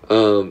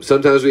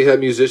 Sometimes we have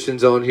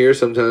musicians on here,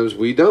 sometimes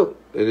we don't.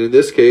 And in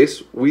this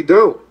case, we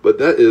don't. But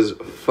that is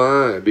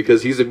fine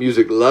because he's a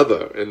music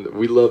lover, and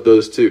we love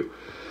those too.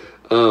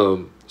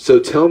 So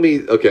tell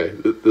me, okay,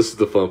 this is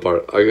the fun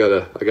part. I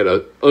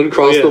gotta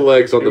uncross the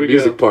legs on the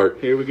music part.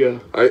 Here we go.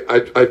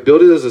 I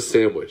built it as a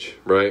sandwich,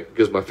 right?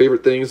 Because my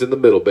favorite thing's in the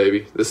middle,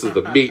 baby. This is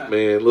the meat,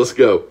 man. Let's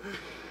go.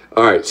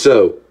 All right,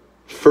 so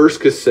first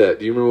cassette.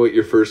 Do you remember what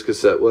your first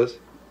cassette was?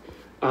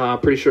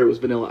 Pretty sure it was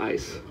Vanilla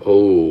Ice.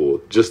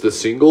 Oh, just the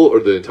single or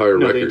the entire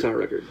record? No, the entire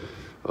record.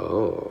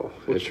 Oh,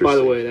 which, interesting. by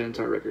the way, that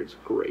entire record's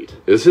great.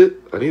 Is it?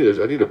 I need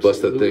to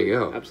bust that thing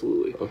out.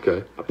 Absolutely.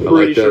 Okay. I'm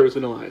pretty sure it was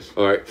Vanilla Ice.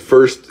 All right,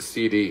 first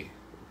CD.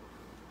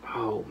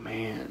 Oh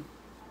man.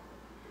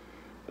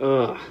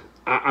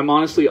 I'm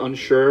honestly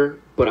unsure,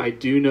 but I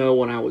do know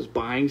when I was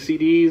buying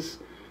CDs,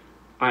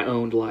 I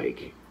owned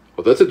like.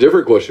 Well, that's a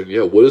different question.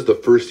 Yeah, what is the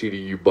first CD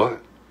you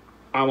bought?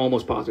 I'm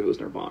almost positive it was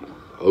Nirvana.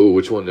 Oh,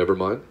 which one?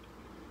 Nevermind.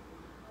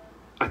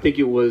 I think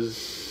it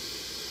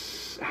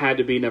had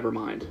to be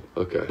Nevermind.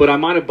 Okay. But I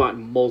might have bought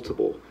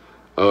multiple.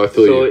 Oh, I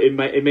feel you. So it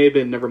may have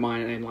been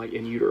Nevermind and like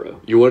In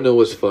Utero. You want to know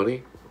what's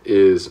funny?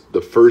 Is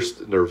the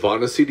first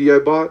Nirvana CD I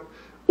bought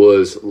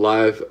was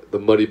Live the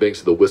Muddy Banks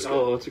of the Whiskey.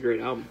 Oh, that's a great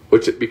album.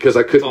 Because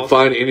I couldn't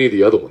find any of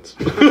the other ones.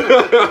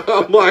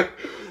 I'm like,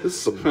 this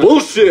is some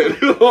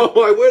bullshit. I'm like,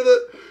 where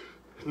the...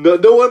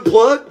 No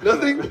unplugged?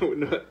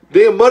 Nothing?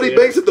 Damn Muddy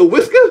Banks at the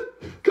Whiskey?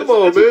 Come on,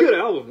 man. It's a good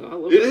album. I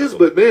love it. It is,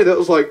 but man, that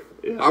was like...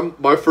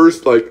 my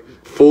first like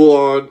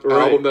full-on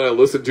album that I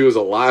listened to is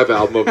a live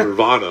album of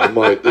Nirvana. I'm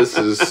like, this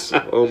is...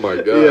 Oh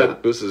my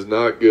God. This is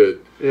not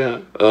good. Yeah.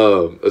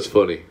 That's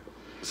funny.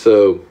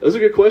 So those are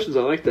good questions.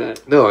 I like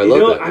that. No, I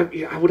love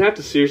that. I would have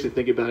to seriously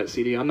think about it,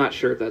 CD. I'm not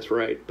sure if that's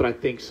right, but I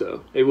think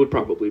so. It would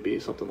probably be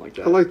something like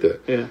that. I like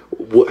that. Yeah.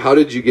 How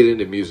did you get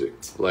into music?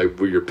 Like,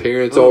 were your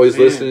parents always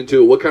listening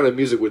to it? What kind of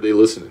music were they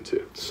listening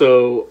to?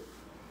 So,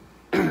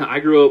 I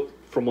grew up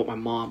from what my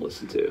mom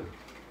listened to.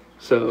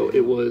 So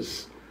it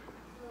was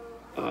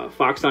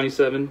Fox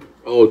 97.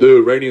 Oh,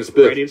 dude, Randy and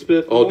Spiff. Randy and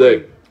Spiff. All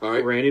day. All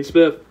right. Randy and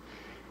Spiff.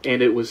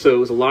 And it was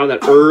a lot of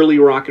that early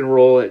rock and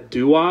roll, that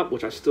doo-wop,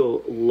 which I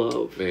still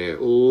love. Man.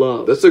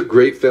 Love. That's a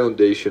great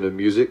foundation of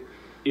music.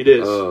 It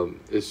is.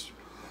 It's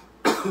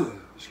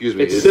excuse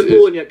me. It's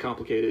simple and yet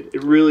complicated.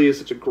 It really is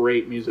such a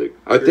great music.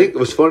 I think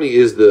what's funny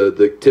is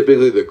the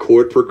typically the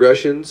chord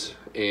progressions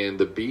and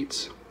the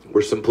beats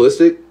were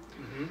simplistic,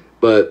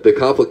 but the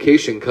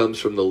complication comes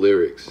from the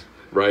lyrics,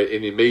 right?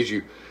 And it made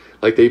you,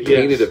 like, they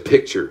painted a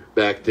picture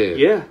back then.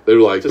 Yeah. They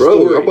were like,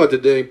 bro, I'm about to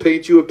dang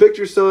paint you a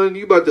picture, son.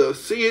 You about to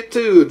see it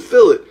too and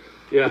feel it.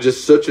 Yeah. It's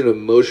just such an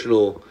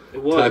emotional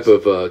type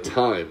of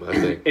time, I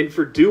think. And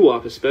for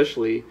doo-wop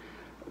especially,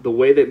 the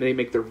way that they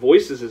make their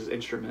voices as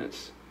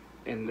instruments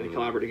and they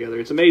collaborate together,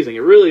 it's amazing.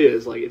 It really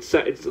is. Like, it's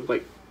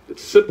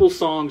simple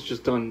songs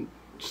just done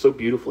so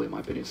beautifully, in my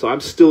opinion. So I'm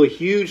still a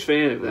huge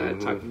fan of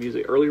that type of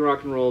music, early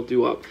rock and roll,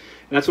 doo-wop,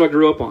 and that's what I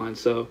grew up on.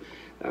 So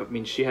I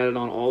mean, she had it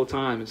on all the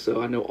time, and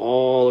so I know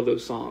all of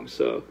those songs.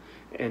 So,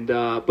 and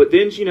but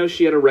then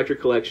she had a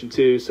record collection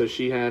too. So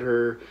she had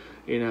her,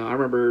 I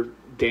remember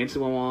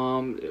dancing with my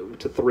mom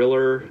to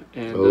Thriller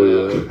and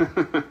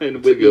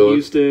and Whitney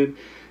Houston.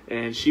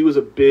 And she was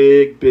a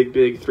big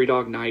Three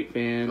Dog Night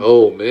fan.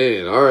 Oh,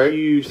 man. All right.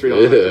 Huge Three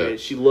Dog Night fan.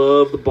 She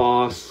loved the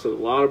Boss, so a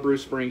lot of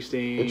Bruce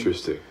Springsteen.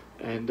 Interesting.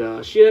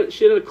 And she had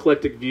an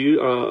eclectic view.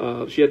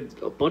 She had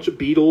a bunch of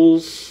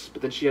Beatles,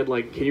 but then she had,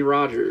 like, Kenny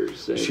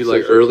Rogers. She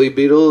like early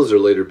Beatles or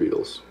later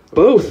Beatles?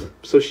 Both.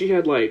 So she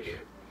had, like,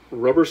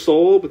 Rubber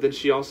Soul, but then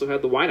she also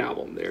had the White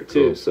Album there,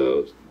 too. Cool.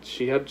 So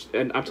she had,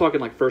 and I'm talking,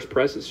 like, first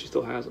presses. She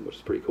still has them, which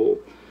is pretty cool.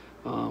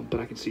 But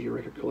I can see your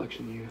record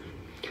collection.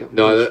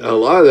 No, a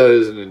lot of that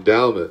is an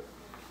endowment.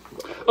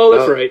 Oh,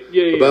 that's right.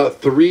 Yeah.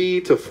 About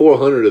 300 to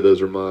 400 of those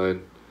are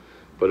mine,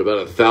 but about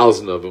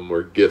 1,000 of them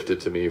were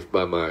gifted to me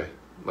by my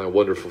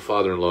wonderful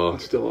father-in-law.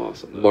 That's still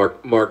awesome. Though.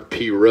 Mark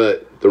P.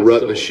 Rutt, the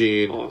Rutt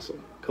Machine.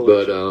 Awesome.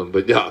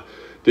 But yeah,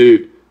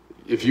 dude,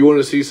 if you want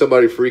to see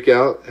somebody freak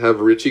out, have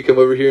Richie come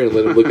over here and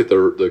let him look at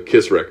the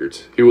Kiss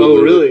records. He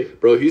will really?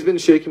 Bro, he's been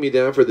shaking me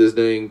down for this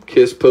dang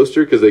Kiss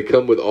poster because they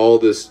come with all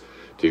this.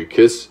 Dude,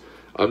 Kiss.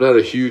 I'm not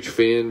a huge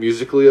fan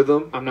musically of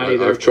them. I'm not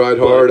either. I've tried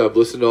hard. I've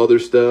listened to all their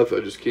stuff. I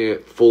just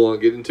can't full on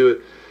get into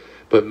it.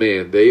 But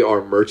man, they are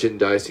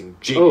merchandising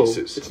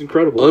geniuses. It's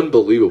incredible.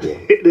 Unbelievable.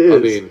 It is. I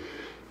mean,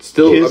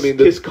 still,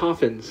 Kiss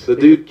coffins. The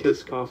dude,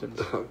 Kiss coffins.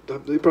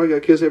 They probably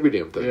got Kiss every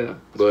damn thing. Yeah,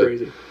 it's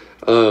crazy.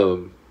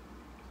 No,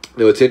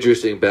 it's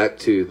interesting. Back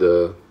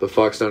to the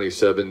Fox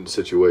 97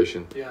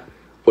 situation. Yeah.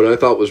 What I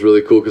thought was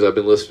really cool, because I've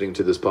been listening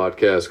to this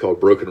podcast called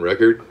Broken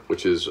Record,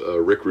 which is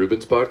Rick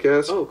Rubin's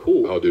podcast. Oh,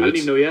 cool. Oh, dude, I didn't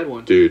even know he had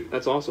one. Dude.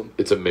 That's awesome.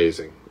 It's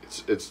amazing.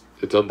 It's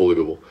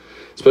unbelievable.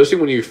 Especially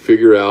when you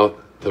figure out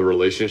the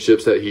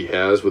relationships that he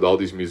has with all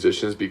these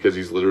musicians, because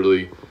he's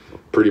literally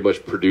pretty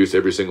much produced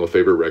every single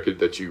favorite record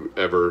that you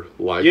ever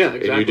liked. Yeah,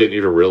 exactly. And you didn't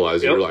even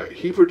realize. You were like,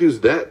 he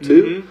produced that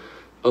too?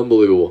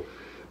 Unbelievable.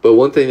 But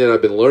one thing that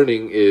I've been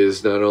learning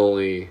is not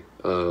only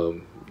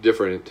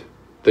different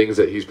things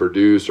that he's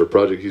produced or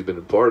projects he's been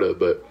a part of,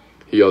 but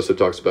he also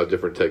talks about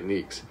different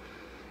techniques.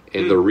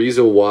 And the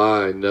reason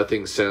why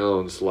nothing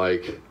sounds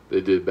like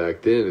they did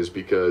back then is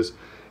because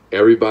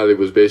everybody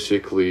was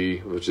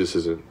basically, which this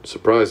isn't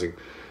surprising,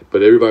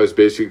 but everybody was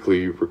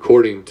basically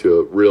recording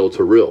to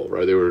reel,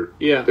 right? They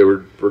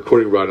were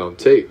recording right on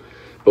tape.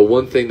 But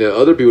one thing that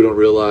other people don't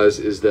realize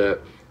is that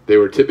they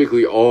were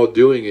typically all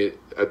doing it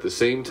at the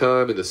same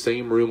time in the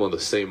same room on the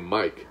same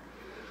mic.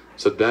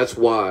 So that's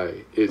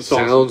why it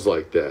sounds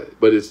like that.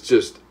 But it's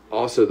just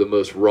also the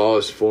most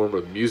rawest form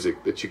of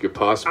music that you could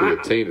possibly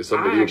obtain. It's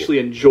unbelievable. I actually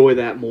enjoy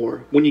that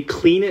more. When you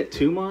clean it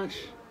too much,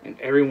 and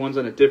everyone's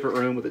in a different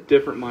room with a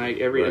different mic,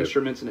 every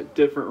instrument's in a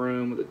different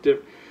room with a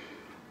different...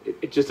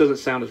 It just doesn't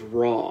sound as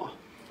raw.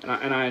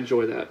 And I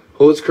enjoy that.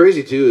 Well, what's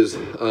crazy, too, is...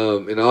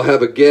 and I'll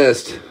have a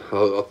guest.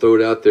 I'll throw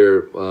it out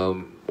there.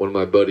 One of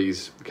my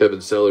buddies, Kevin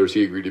Sellers,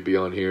 he agreed to be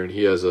on here, and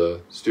he has a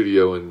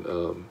studio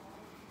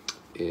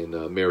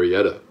in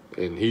Marietta.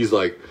 And he's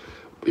like,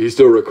 he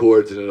still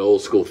records in an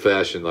old school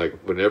fashion. Like,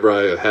 whenever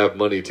I have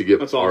money to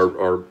get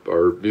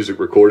our music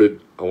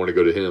recorded, I want to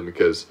go to him,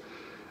 because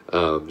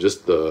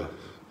just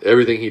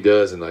everything he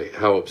does and like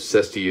how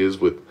obsessed he is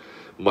with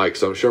mics.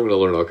 So I'm sure I'm going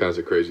to learn all kinds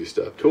of crazy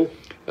stuff. Cool.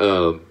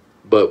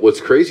 But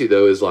what's crazy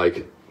though is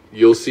like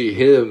you'll see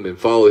him and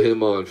follow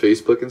him on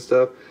Facebook and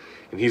stuff,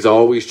 and he's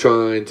always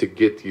trying to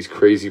get these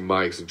crazy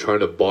mics and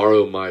trying to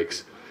borrow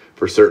mics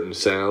for certain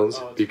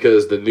sounds,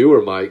 because the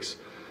newer mics,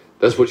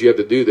 that's what you have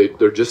to do.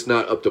 They're just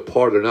not up to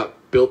par. They're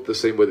not built the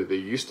same way that they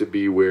used to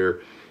be, where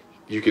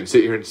you can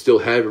sit here and still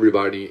have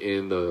everybody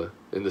in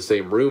the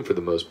same room for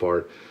the most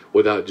part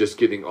without just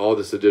getting all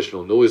this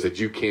additional noise that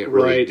you can't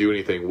really do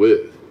anything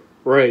with.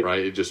 Right.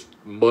 It just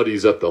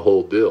muddies up the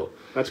whole deal.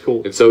 That's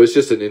cool. And so it's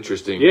just an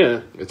interesting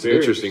it's an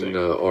interesting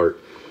art.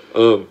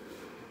 It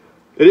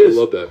is. I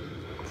love that.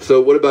 So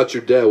what about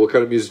your dad? What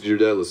kind of music did your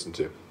dad listen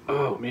to?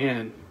 Oh,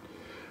 man.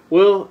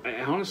 Well,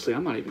 honestly,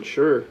 I'm not even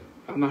sure.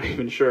 I'm not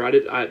even sure. I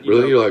did.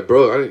 Really? You're like,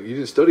 bro, you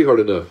didn't study hard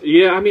enough.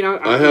 Yeah, I mean,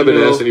 I haven't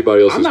asked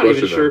anybody else. I'm not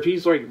even sure if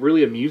he's like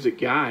really a music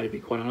guy, to be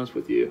quite honest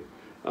with you.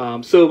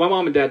 So my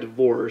mom and dad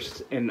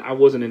divorced, and I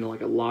wasn't in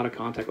like a lot of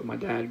contact with my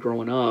dad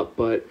growing up.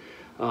 But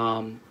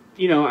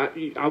you know,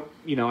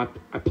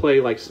 I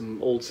play like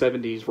some old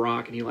 '70s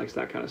rock, and he likes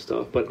that kind of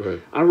stuff. But I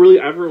haven't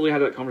really had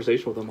that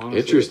conversation with him. Honestly,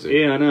 interesting.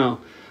 Yeah, I know.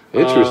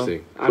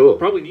 Interesting. Cool. I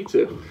probably need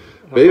to.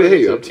 Maybe,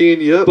 hey, I'm teeing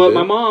you up. But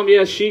my mom,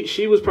 yeah,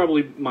 she was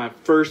probably my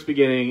first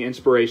beginning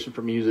inspiration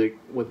for music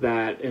with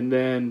that. And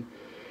then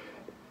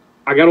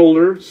I got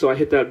older, so I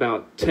hit that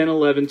about 10,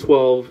 11,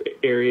 12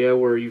 area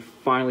where you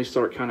finally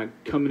start kind of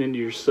coming into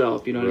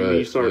yourself. You know what I mean?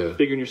 You start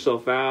figuring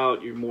yourself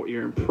out.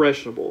 You're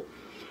impressionable.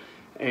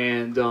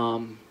 And,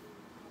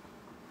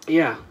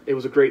 yeah, it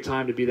was a great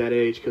time to be that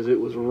age because it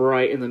was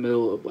right in the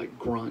middle of, like,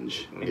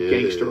 grunge and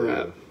gangster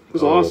rap. It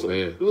was awesome.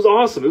 Man. It was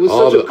awesome. It was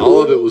such a cool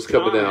all of it was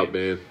coming out,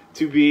 man.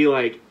 To be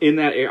like in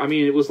that era. I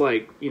mean, it was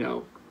like, you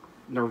know,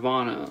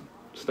 Nirvana,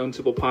 Stone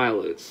Temple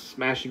Pilots,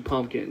 Smashing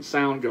Pumpkins,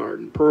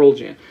 Soundgarden, Pearl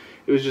Jam.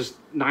 It was just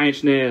 9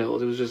 Inch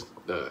Nails. It was just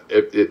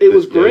it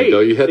was great. You know,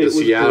 you had the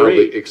Seattle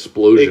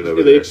explosion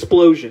over there. The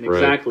explosion,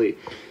 exactly.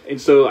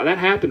 And so that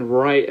happened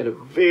right at a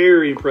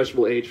very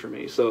impressionable age for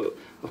me. So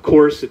of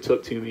course it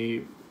took to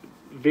me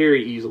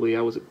very easily.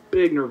 I was a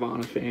big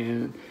Nirvana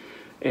fan.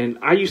 And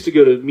I used to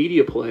go to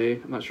Media Play.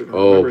 I'm not sure if you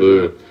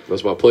remember that.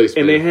 That's my place,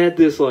 and they had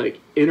this,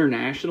 like,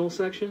 international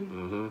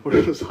section where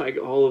it was, like,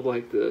 all of,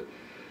 like, the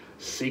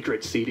secret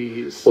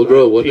CDs. Well,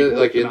 bro, wasn't it,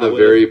 like, in the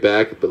very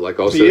back, but,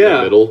 like, also in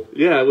the middle?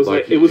 Yeah, it was,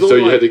 like it was so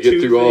only, you had to like,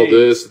 get through all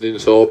this, and then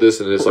it's all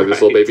this, and it's, like,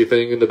 this little baby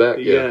thing in the back?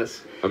 Yeah.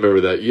 Yes. I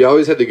remember that. You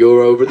always had to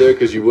go over there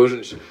because you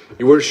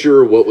weren't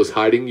sure what was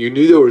hiding. You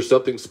knew there was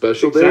something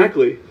special there.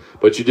 Exactly.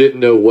 But you didn't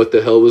know what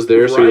the hell was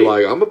there, so you're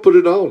like, I'm going to put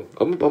it on.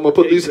 I'm going to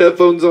put these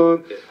headphones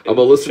on. I'm going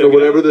to listen to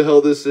whatever the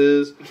hell this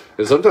is.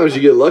 And sometimes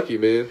you get lucky,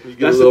 man. You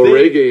get a little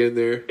reggae in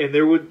there. And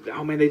there would,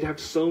 they'd have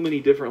so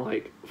many different,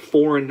 like,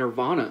 foreign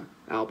Nirvana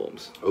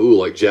albums. Ooh,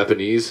 like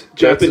Japanese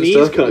cuts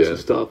and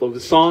stuff. Of the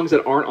songs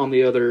that aren't on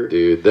the other.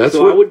 Dude, that's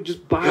so I would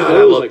just buy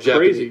those like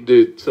Japanese, crazy.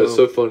 Dude, that's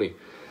so funny.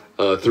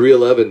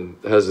 311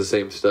 has the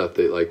same stuff.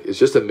 They like it's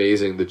just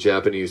amazing the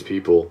Japanese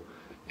people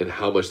and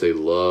how much they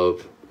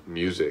love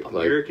music,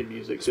 American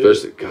music,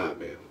 especially. God,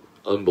 man,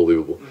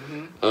 unbelievable.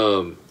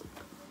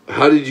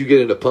 How did you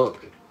get into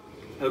punk?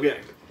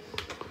 Okay,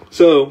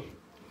 so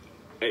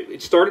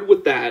it started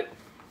with that,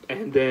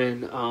 and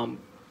then I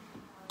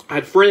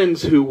had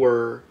friends who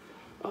were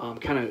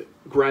kind of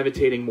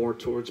gravitating more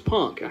towards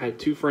punk. I had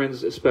 2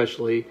 friends,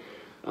 especially.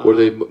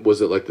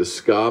 Was it like the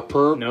ska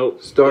punk? No,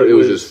 it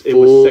was just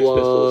full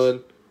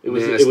on. It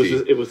was the Sex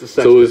Pistols.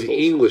 So it was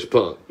English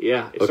punk.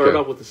 Yeah, it started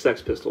off with the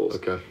Sex Pistols.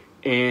 Okay.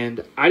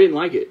 And I didn't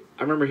like it.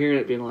 I remember hearing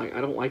it being like,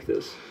 I don't like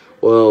this.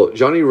 Well,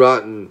 Johnny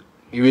Rotten,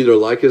 you either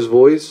like his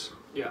voice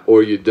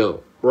or you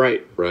don't.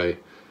 Right.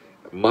 Right.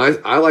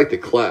 I like the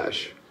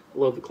Clash.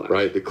 Love the Clash.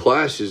 Right. The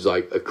Clash is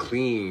like a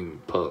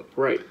clean punk.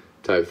 Right.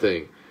 Type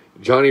thing.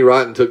 Johnny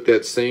Rotten took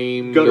that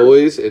same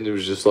noise and it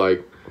was just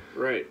like.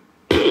 Right.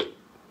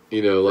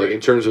 You know, like in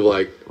terms of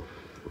like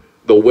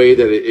the way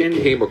that it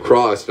came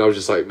across, and I was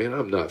just like, man,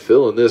 I'm not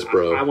feeling this,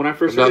 bro. When I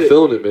first I'm not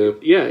feeling it, man.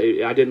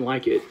 Yeah, I didn't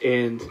like it,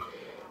 and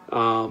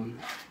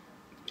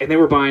they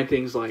were buying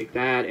things like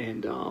that,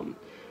 and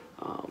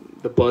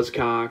the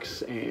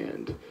Buzzcocks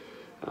and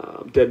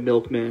Dead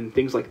Milkmen,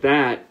 things like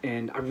that,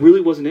 and I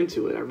really wasn't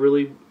into it.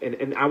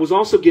 And I was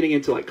also getting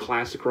into like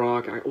classic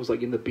rock. I was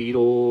like in the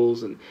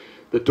Beatles and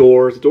the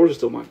Doors. The Doors are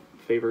still my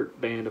favorite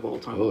band of all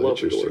time. I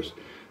love the Doors.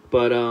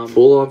 But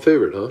full on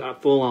favorite, huh?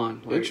 Full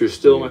on. Like, interesting.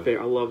 Still my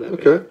favorite. I love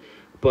that band.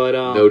 But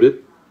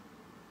noted.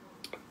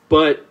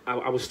 But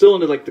I was still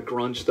into like the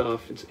grunge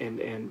stuff,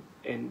 and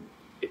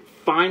it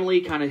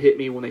finally kind of hit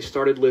me when they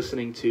started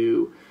listening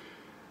to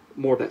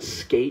more of that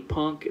skate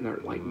punk in their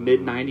like mid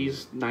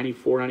 90s,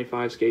 94,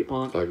 95 skate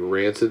punk. Like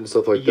Rancid and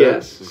stuff like that?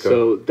 Yes. Okay.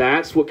 So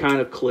that's what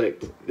kind of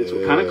clicked. That's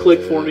what kind of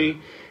clicked for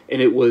me.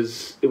 And it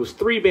was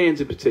 3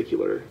 bands in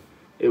particular.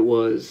 It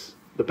was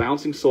the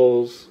Bouncing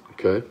Souls.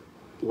 Okay.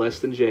 Less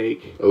Than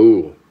Jake.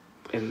 Oh.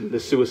 And the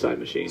Suicide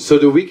Machine. So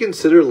do we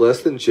consider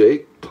Less Than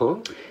Jake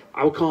punk?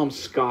 I would call them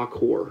ska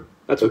core.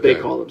 That's what they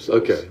call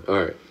themselves. Okay, all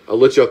right. I'll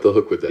let you off the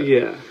hook with that.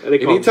 Yeah.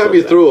 Anytime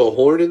you throw a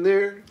horn in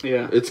there,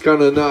 yeah, it's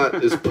kind of not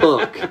as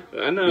punk.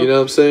 I know. You know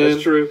what I'm saying?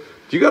 That's true.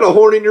 You got a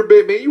horn in your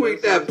band, man. You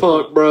ain't that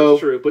punk, bro.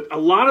 That's true. But a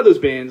lot of those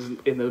bands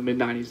in the mid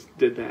 '90s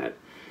did that.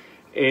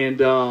 And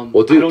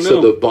well, dude, I don't know.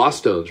 So the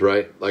Bosstones,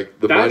 right? Like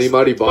the Mighty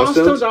Bosstones?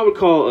 Bosstones, I would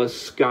call a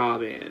ska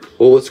band.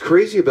 Well, what's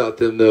crazy about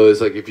them though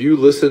is like if you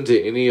listen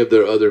to any of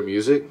their other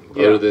music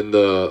other than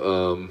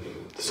the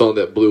song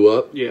that blew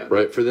up,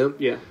 right, for them,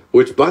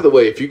 which by the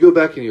way, if you go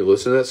back and you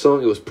listen to that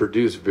song, it was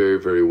produced very,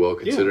 very well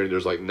considering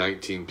there's like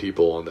 19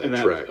 people on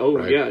that track. Oh,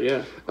 right?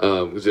 yeah.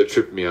 Because it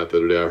tripped me out the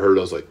other day. I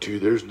was like,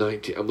 dude, there's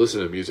 19. I'm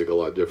listening to music a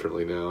lot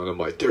differently now, and I'm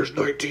like, there's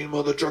 19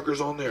 mother truckers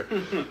on there.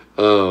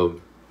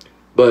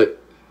 But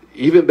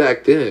even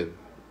back then,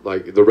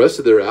 like the rest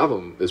of their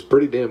album is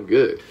pretty damn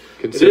good,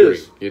 considering,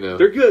 you know,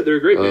 they're good. They're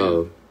a great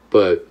band.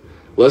 But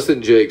Less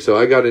Than Jake. So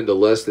I got into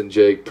Less Than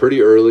Jake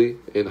pretty early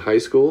in high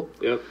school.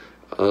 Yep.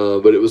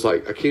 But it was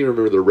like, I can't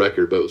remember the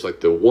record, but it was like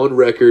the one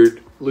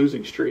record.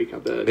 Losing streak, I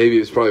bet. Maybe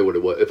it's probably what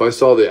it was. If I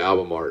saw the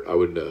album art, I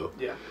would know.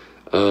 Yeah.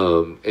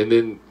 And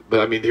then,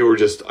 but I mean, they were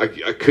just, I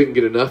couldn't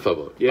get enough of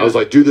them. Yeah. I was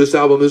like, dude, this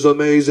album is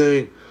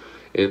amazing.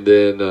 And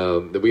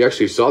then we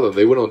actually saw them.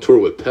 They went on tour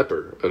with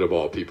Pepper, out of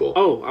all people.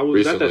 Oh, I was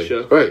recently. at that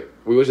show. Right.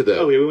 We went to that.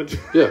 Oh, yeah, we went.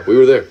 Yeah, we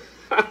were there.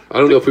 I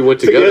don't know if we went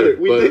together.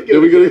 We but did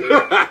go together.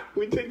 together?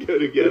 We did go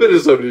together. I've been to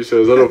so many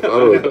shows. I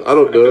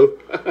don't know.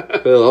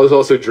 Well, I was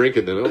also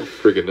drinking then. I don't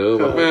freaking know.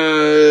 I'm like,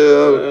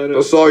 man,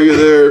 I saw you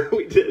there.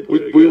 We did.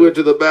 We went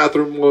to the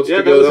bathroom once Yeah,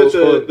 together. that was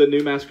at fun. the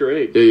new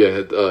Masquerade. Yeah,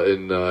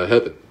 in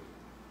Heaven.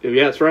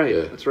 Yeah, that's right.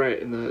 Yeah. That's right.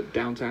 In the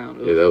downtown.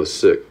 Yeah, that was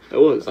sick. That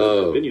was.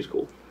 The venue's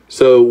cool.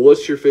 So,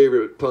 what's your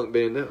favorite punk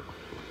band now?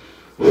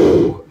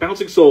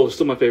 Bouncing Souls is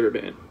still my favorite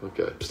band.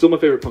 Okay. Still my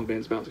favorite punk band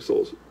is Bouncing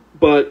Souls.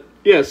 But,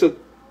 yeah, so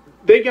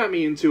they got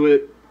me into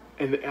it,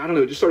 and I don't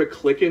know, it just started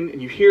clicking,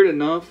 and you hear it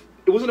enough.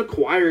 It was an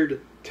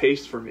acquired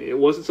taste for me. It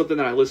wasn't something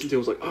that I listened to and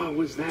was like, oh,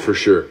 what is that? For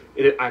sure.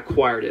 I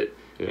acquired it,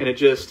 and it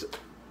just,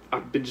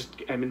 I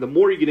mean, the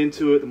more you get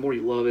into it, the more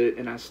you love it,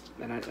 and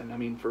I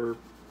mean, for,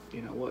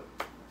 you know, what?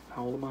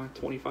 How old am I?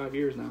 25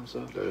 years now, so.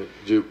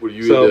 Were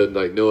you into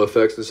like No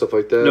Effects and stuff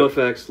like that? No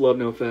Effects, love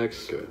No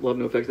Effects, love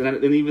No Effects,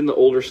 and even the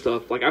older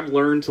stuff. Like I've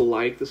learned to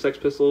like the Sex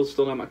Pistols.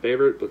 Still not my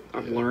favorite, but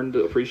I've learned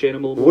to appreciate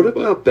them a little more. What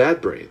about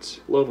Bad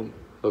Brains? Love them.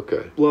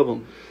 Okay. Love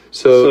them.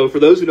 So for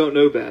those who don't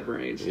know Bad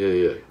Brains,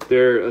 yeah,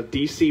 they're a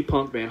DC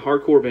punk band,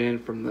 hardcore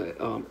band from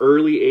the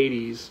early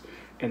 '80s,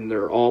 and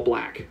they're all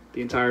black.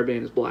 The entire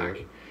band is black,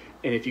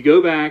 and if you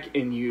go back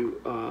and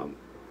you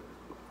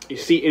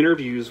see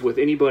interviews with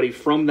anybody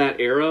from that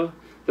era,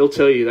 they'll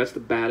tell you that's the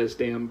baddest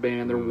damn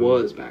band there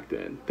was back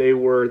then. They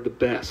were the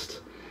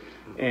best.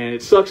 And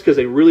it sucks because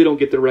they really don't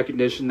get the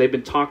recognition. They've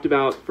been talked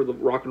about for the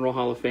Rock and Roll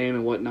Hall of Fame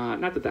and whatnot.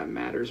 Not that that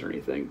matters or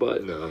anything,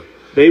 but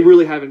they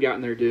really haven't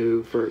gotten their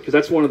due because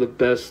that's one of the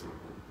best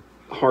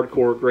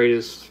hardcore,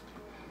 greatest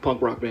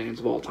punk rock bands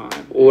of all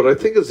time. Well, what I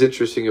think is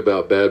interesting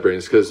about Bad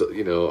Brains, because,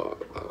 you know,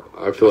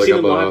 I feel like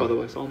I'm live, by the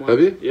way. Saw them live. Have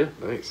you? Yeah.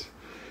 Nice.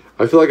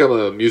 I feel like I'm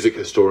a music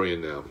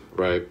historian now,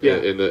 right? Yeah.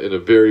 In a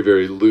very,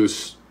 very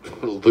loose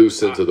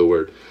sense of the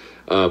word.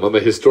 I'm a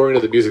historian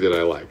of the music that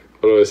I like.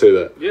 Why do I say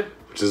that? Yeah.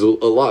 Which is a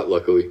lot,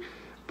 luckily.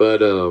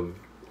 But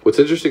what's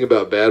interesting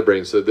about Bad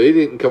Brains, so they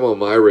didn't come on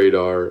my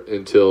radar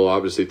until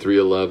obviously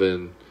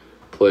 311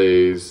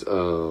 plays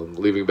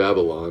Leaving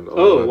Babylon.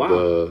 Oh,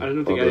 wow. I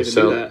didn't think I even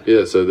knew that.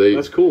 Yeah, so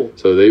that's cool.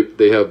 So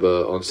they have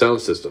on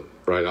Sound System,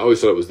 right? I always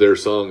thought it was their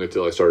song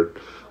until I started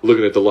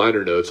looking at the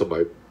liner notes. I'm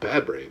like,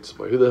 Bad Brains. I'm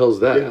like, who the hell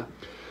is that? Yeah.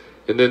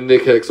 And then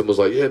Nick Hexum was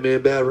like, yeah,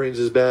 man, Bad Brains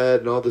is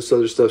bad and all this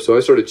other stuff. So I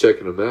started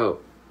checking them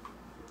out.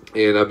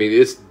 And, I mean,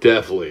 it's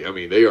definitely, I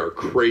mean, they are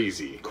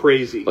crazy.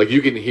 Crazy. Like,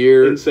 you can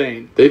hear.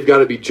 Insane. They've got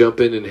to be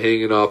jumping and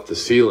hanging off the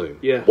ceiling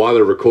while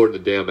they're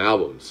recording the damn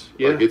albums.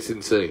 Yeah. Like, it's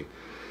insane.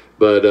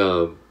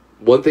 But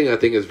one thing I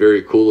think is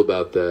very cool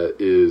about that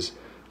is,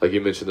 like you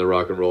mentioned, the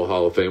Rock and Roll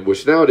Hall of Fame,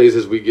 which nowadays,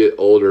 as we get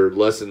older,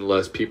 less and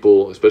less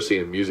people, especially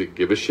in music,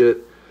 give a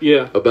shit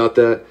about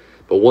that.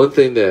 But one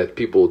thing that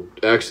people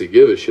actually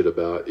give a shit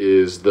about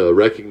is the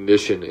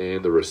recognition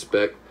and the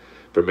respect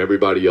from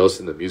everybody else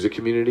in the music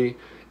community.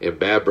 And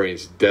Bad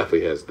Brains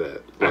definitely has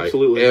that. Like,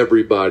 absolutely.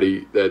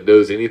 Everybody that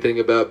knows anything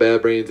about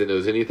Bad Brains and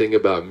knows anything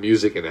about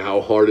music and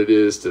how hard it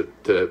is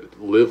to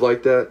live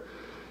like that,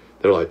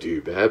 they're like,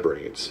 dude, Bad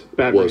Brains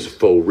was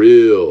for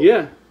real.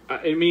 Yeah.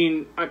 I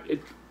mean, I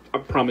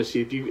promise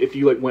you, if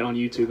you like went on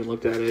YouTube and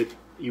looked at it,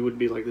 you would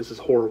be like, this is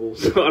horrible.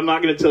 So I'm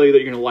not going to tell you that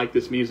you're going to like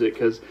this music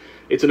because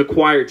it's an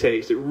acquired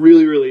taste. It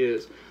really, really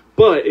is.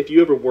 But if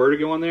you ever were to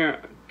go on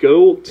there,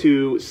 go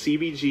to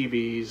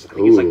CBGB's, I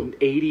think it's like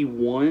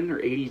 81 or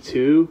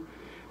 82.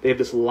 They have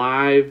this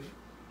live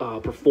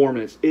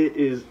performance. It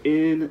is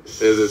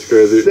insane. Is it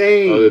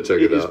crazy? I'm going to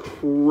check it out. It is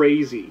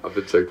crazy. I've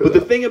been checking that out. But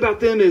the thing about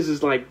them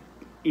is like,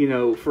 you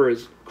know, for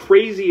as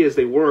crazy as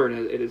they were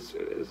and as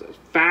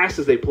fast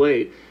as they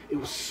played, it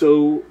was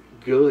so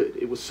good.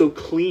 It was so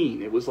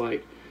clean. It was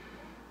like,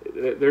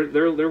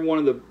 they're one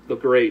of the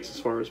greats as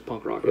far as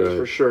punk rock is,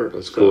 for sure.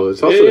 That's cool.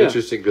 It's also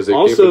interesting because they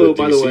came from the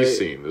DC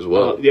scene as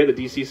well. The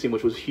DC scene,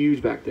 which was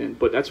huge back then.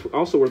 But that's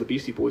also where the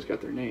Beastie Boys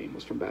got their name,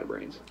 was from Bad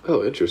Brains.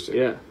 Oh, interesting.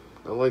 Yeah.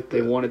 I like that.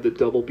 They wanted the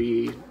double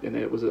B, and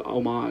it was an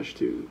homage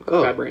to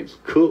Bad Brains.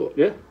 Cool.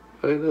 Yeah.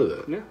 I didn't know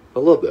that. Yeah. I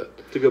love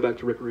that. To go back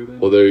to Rick Rubin.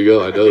 Well, there you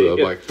go. I know that. I'm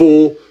like,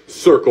 full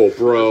circle,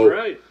 bro.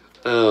 That's right.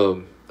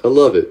 I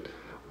love it.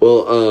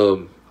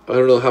 Well, I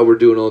don't know how we're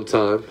doing on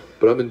time,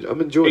 but I'm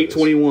enjoying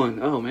 8:21.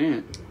 Oh,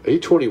 man.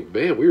 8:20.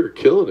 Man, we were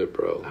killing it,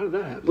 bro. How did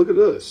that happen? Look at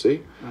us.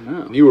 See? I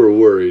know. You were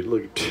worried.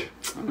 Look,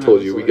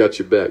 told you we got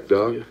your back,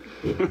 dog.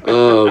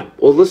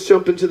 Well, let's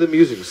jump into the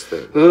musings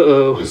thing.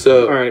 Uh-oh.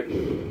 So, all right.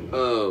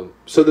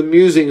 So the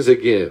musings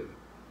again.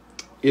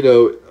 You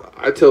know,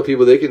 I tell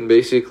people they can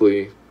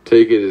basically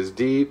take it as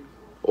deep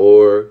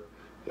or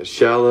as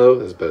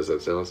shallow, as bad as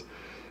that sounds,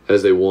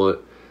 as they want.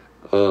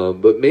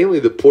 But mainly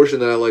the portion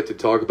that I like to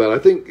talk about, I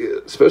think,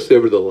 especially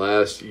over the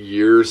last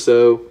year or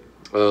so,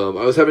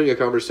 I was having a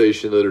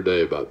conversation the other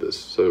day about this,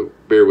 so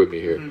bear with me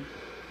here. Mm-hmm.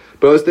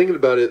 But I was thinking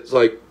about it. It's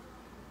like,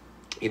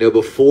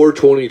 before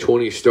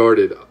 2020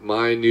 started,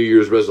 my New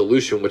Year's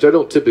resolution, which I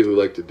don't typically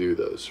like to do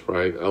those,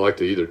 right? I like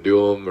to either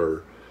do them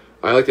or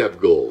I like to have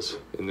goals,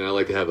 and then I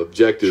like to have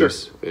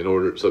objectives in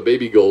order. So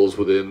baby goals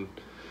within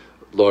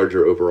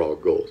larger overall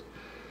goals.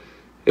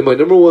 And my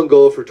number one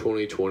goal for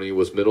 2020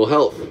 was mental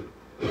health.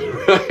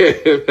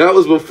 Right? And that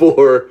was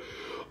before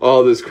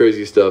all this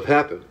crazy stuff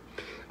happened.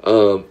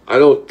 I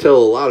don't tell a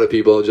lot of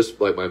people, just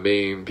like my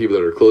main people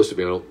that are close to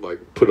me. I don't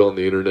like put on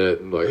the internet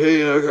and like,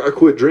 hey, I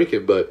quit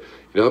drinking. But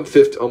I'm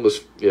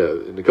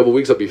in a couple of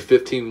weeks I'll be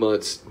 15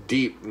 months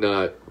deep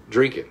not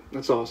drinking.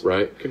 That's awesome.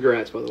 Right?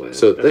 Congrats, by the way.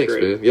 So thanks,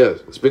 great. Man. Yeah,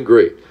 it's been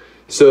great.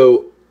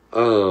 So,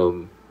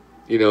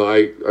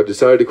 I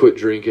decided to quit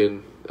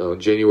drinking on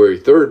January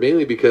 3rd,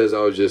 mainly because I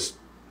was just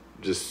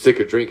sick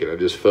of drinking. I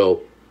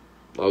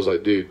was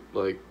like, dude,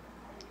 like,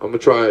 I'm going to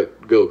try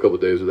it, go a couple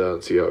of days without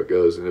and see how it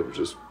goes. And it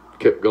just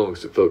kept going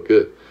because it felt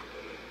good.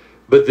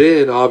 But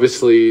then,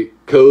 obviously,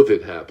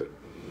 COVID happened,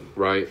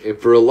 right? And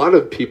for a lot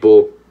of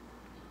people,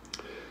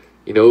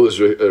 it was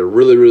a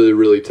really, really,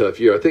 really tough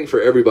year. I think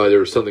for everybody, there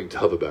was something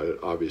tough about it,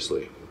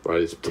 obviously, right?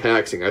 It's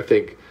taxing. I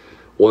think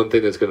one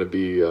thing that's going to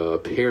be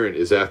apparent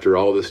is after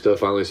all this stuff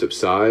finally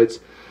subsides,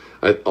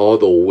 all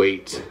the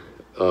weight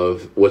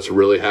of what's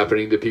really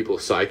happening to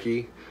people's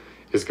psyche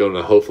is going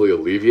to hopefully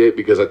alleviate,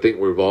 because I think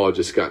we've all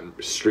just gotten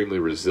extremely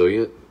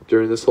resilient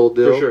during this whole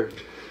deal. For sure.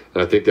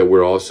 And I think that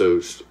we're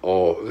also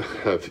all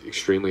have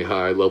extremely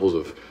high levels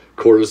of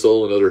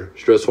cortisol and other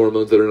stress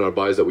hormones that are in our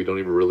bodies that we don't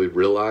even really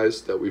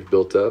realize that we've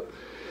built up.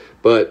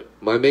 But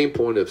my main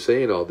point of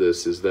saying all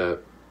this is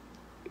that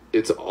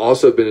it's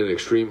also been an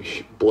extreme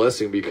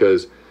blessing,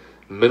 because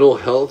mental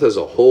health as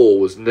a whole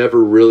was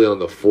never really on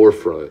the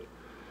forefront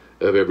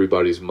of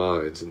everybody's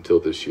minds until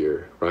this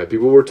year, right?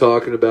 People were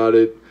talking about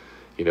it.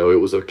 It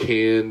was a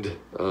canned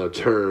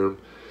term,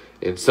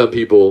 and some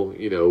people,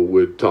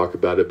 would talk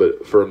about it.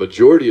 But for a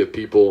majority of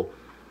people,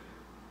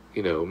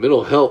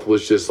 mental health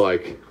was just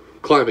like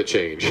climate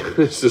change.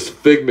 It's just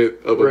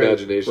figment of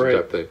imagination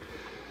type thing.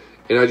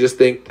 And I just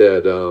think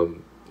that,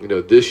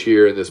 this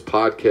year in this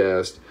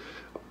podcast,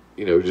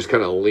 just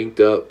kind of linked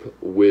up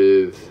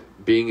with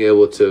being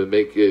able to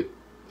make it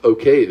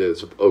okay that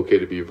it's okay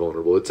to be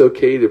vulnerable. It's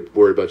okay to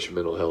worry about your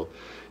mental health.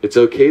 It's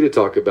okay to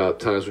talk about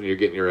times when you're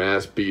getting your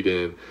ass beat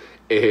in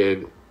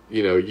and,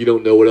 you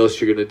don't know what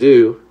else you're going to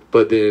do.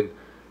 But then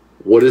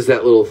what is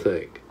that little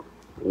thing?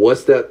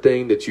 What's that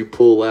thing that you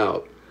pull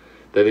out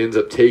that ends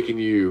up taking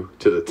you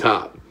to the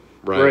top,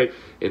 right?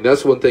 And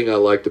that's one thing I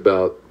liked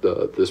about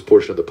this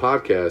portion of the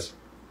podcast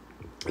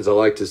is I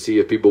like to see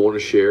if people want to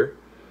share,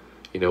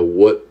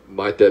 what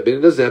might that be.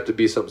 It doesn't have to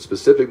be something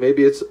specific.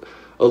 Maybe it's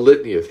a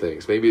litany of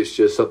things. Maybe it's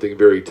just something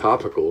very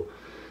topical.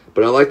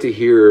 But I like to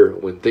hear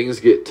when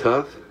things get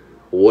tough,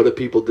 what do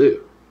people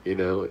do?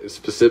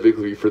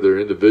 Specifically for their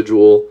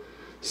individual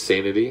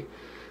sanity.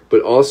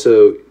 But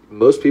also,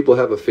 most people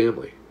have a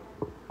family,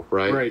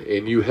 right?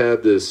 And you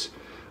have this,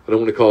 I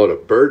don't want to call it a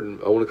burden,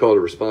 I want to call it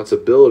a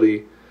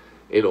responsibility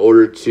in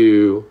order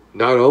to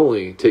not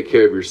only take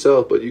care of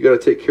yourself, but you got to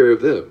take care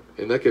of them.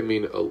 And that can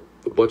mean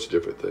a bunch of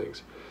different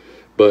things.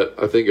 But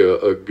I think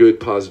a good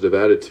positive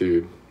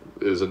attitude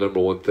is the number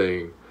one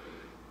thing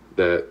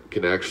that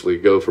can actually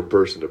go from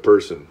person to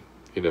person,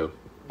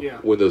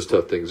 when those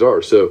tough things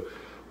are. So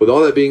with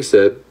all that being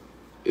said,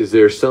 is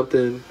there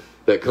something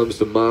that comes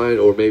to mind,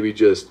 or maybe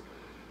just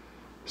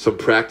some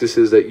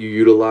practices that you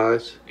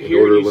utilize in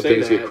order when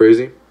things get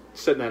crazy?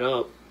 Setting that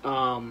up.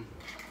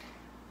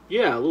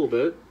 Yeah, a little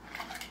bit.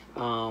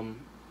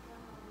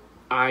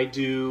 I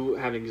do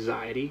have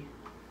anxiety,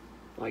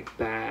 like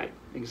bad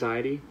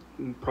anxiety.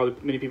 Probably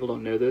many people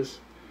don't know this.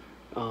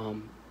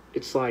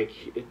 It's like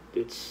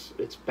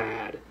it's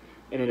bad,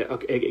 and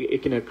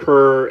it can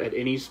occur at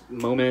any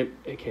moment.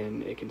 It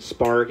can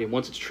spark, and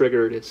once it's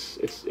triggered,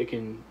 it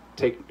can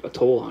take a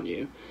toll on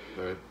you.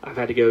 Right. I've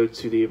had to go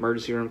to the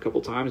emergency room a couple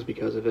times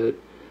because of it.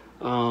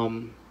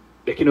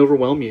 It can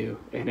overwhelm you,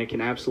 and it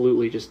can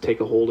absolutely just take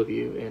a hold of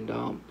you. And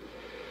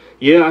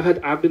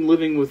I've been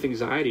living with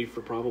anxiety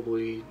for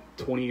probably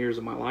 20 years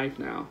of my life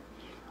now,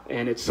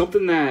 and it's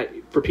something that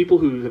for people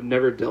who have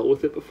never dealt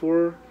with it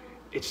before,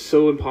 it's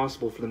so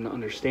impossible for them to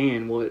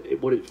understand what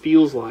it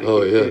feels like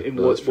and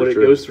what it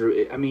goes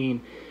through. I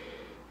mean,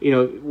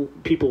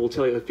 people will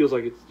tell you it feels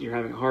like you're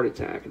having a heart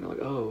attack, and they're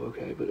like, "Oh,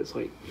 okay," but it's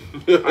like,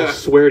 I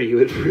swear to you,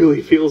 it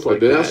really feels like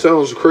that. That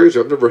sounds crazy.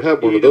 I've never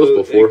had one of those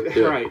before.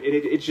 Right, and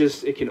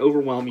it can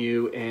overwhelm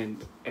you,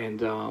 and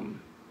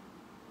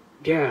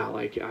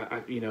like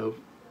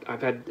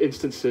I've had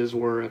instances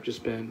where I've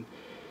just been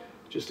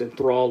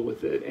enthralled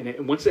with it,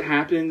 and once it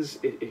happens,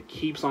 it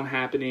keeps on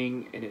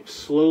happening, and it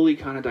slowly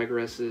kind of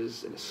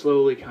digresses, and it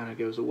slowly kind of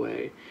goes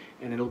away,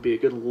 and it'll be a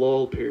good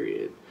lull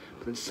period.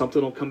 But then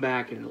something will come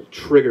back, and it'll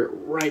trigger it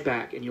right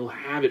back, and you'll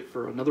have it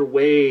for another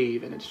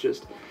wave, and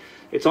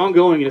it's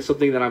ongoing, and it's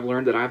something that I've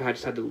learned that I've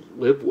just had to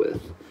live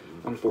with,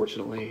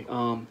 unfortunately.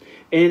 And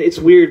it's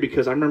weird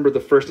because I remember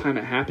the first time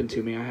it happened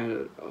to me, I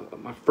had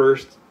my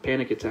first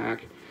panic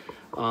attack.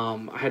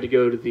 I had to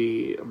go to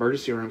the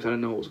emergency room because I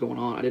didn't know what was going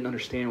on. I didn't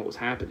understand what was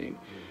happening.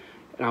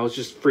 And I was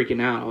just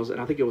freaking out.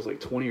 I think it was like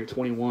 20 or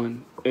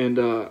 21. And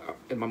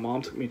my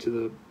mom took me to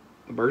the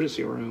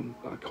emergency room.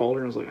 I called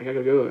her and I was like, I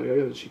gotta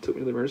go. She took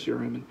me to the emergency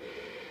room and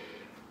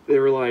they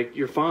were like,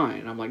 "You're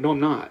fine." I'm like, "No, I'm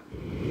not.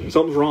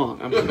 Something's wrong.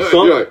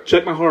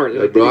 Check my heart."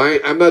 Like, bro,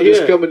 I'm not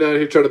just coming down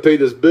here trying to pay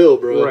this bill,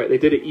 bro. Right. They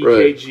did an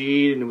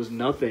EKG and it was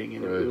nothing.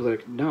 And it was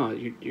like, "No,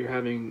 you're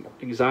having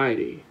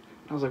anxiety."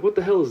 I was like, "What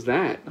the hell is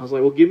that?" I was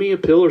like, "Well, give me a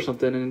pill or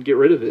something and get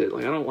rid of it.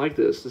 Like, I don't like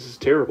this. This is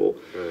terrible."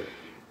 Right. And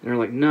they're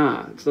like,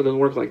 "Nah, it doesn't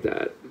work like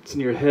that. It's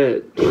in your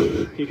head.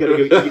 You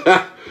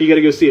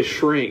gotta go see a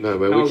shrink." No,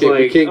 man,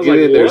 we can't get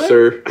in there,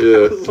 sir. Yeah.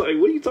 I was like,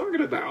 "What are you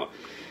talking about?"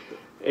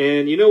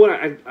 And you know what?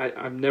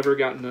 I've never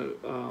gotten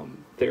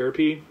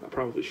therapy. I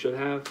probably should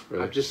have.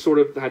 Right. I've just sort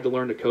of had to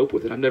learn to cope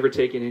with it. I've never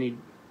taken any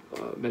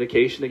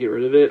medication to get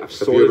rid of it.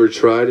 Have you ever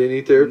tried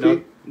any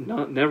therapy?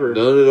 No, never.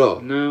 None at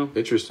all? No.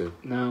 Interesting.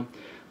 No.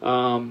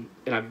 And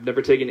I've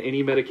never taken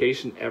any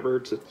medication ever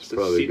to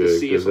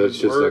see if that's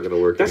just not going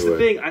to work. That's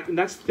anyway. The thing.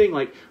 That's the thing.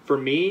 Like for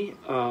me,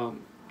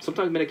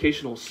 sometimes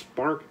medication will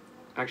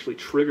actually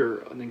trigger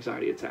an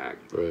anxiety attack.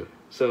 Right.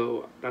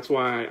 So that's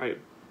why I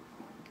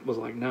was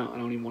like, no, I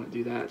don't even want to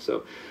do that.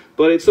 So,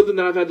 but it's something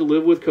that I've had to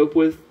live with, cope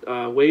with.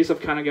 Ways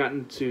I've kind of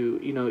gotten to,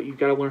 you've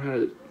got to learn how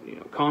to,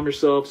 calm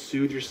yourself,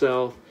 soothe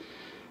yourself.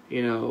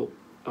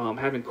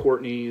 Having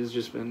Courtney has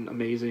just been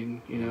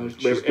amazing.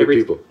 She's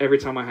every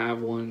time I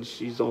have one,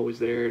 she's always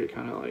there to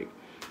kind of like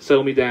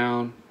settle me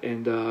down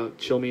and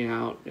chill me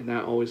out, and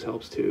that always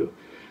helps too.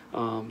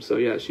 So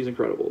yeah, she's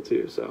incredible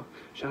too. So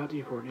shout out to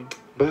you, Courtney.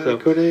 Bye,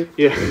 Courtney.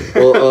 Yeah.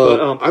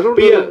 Well, I don't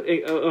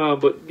know.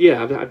 But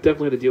yeah, I've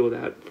definitely had to deal with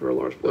that for a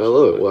large portion. I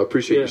love it. Well, I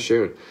appreciate you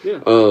sharing. Yeah.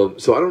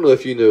 So I don't know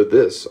if you know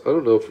this. I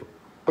don't know if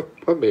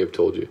I may have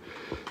told you.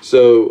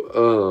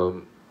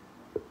 So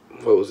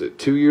what was it?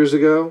 2 years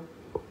ago,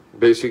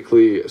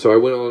 basically. So I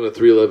went on a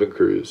 311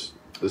 cruise.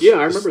 I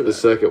remember that. The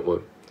second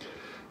one.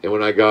 And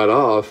when I got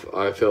off,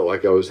 I felt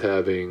like I was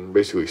having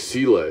basically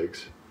sea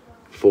legs.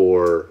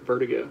 For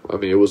vertigo. I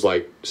mean, it was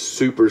like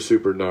super,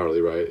 super gnarly,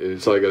 right? And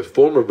it's like a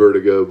form of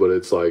vertigo, but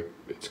it's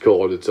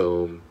called its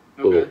own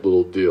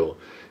little deal.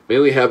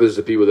 Mainly happens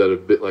to people that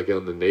have been like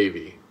in the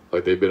Navy,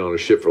 like they've been on a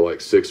ship for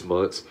like 6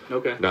 months,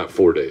 not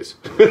 4 days,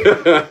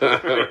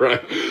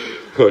 right?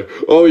 Like,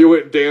 oh, you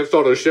went and danced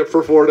on a ship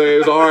for 4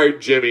 days? All right,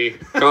 Jimmy,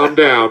 calm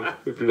down,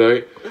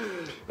 right?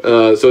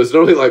 So it's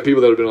normally like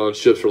people that have been on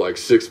ships for like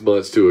 6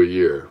 months to a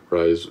year,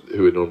 right? Is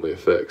who it normally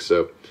affects.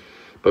 So,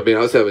 but man, I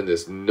was having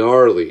this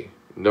gnarly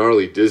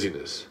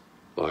dizziness.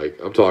 Like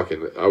I'm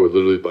talking, I would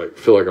literally like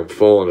feel like I'm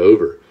falling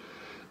over.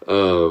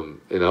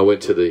 And I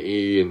went to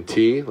the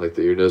ENT, like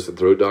the ear, nose, and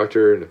throat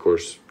doctor, and of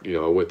course, I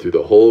went through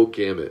the whole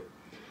gamut.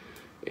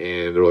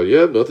 And they're like,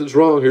 "Yeah, nothing's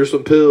wrong. Here's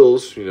some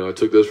pills." I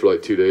took those for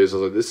like 2 days. I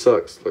was like, "This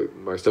sucks. Like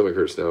my stomach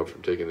hurts now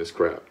from taking this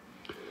crap."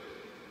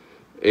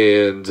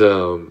 And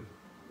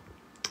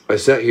I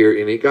sat here,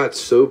 and it got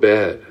so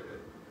bad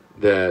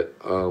that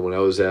when I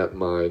was at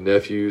my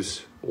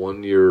nephew's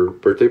 1-year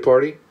birthday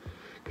party,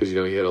 because he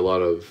had a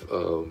lot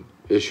of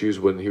issues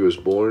when he was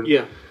born.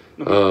 Yeah.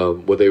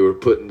 When they were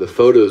putting the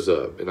photos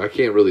up, and I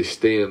can't really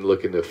stand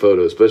looking at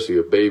photos, especially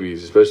of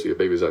babies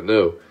I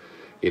know,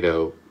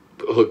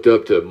 hooked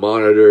up to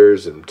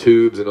monitors and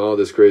tubes and all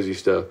this crazy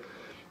stuff.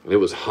 And it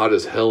was hot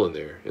as hell in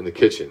there in the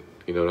kitchen,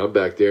 and I'm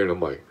back there and I'm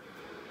like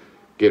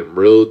getting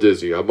real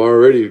dizzy. I'm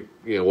already,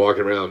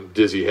 walking around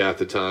dizzy half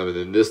the time, and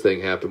then this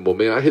thing happened. Well,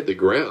 man, I hit the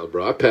ground,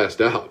 bro. I passed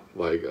out.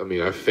 Like, I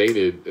mean, I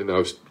fainted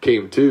and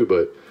came to,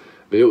 but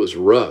it was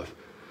rough.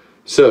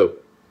 So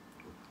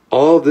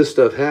all this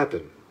stuff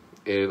happened,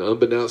 and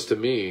unbeknownst to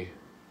me,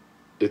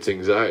 it's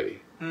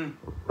anxiety,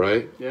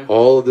 right? Yeah.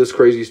 All of this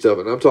crazy stuff,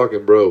 and I'm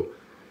talking, bro,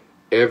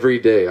 every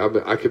day.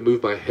 I can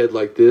move my head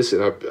like this,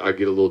 and I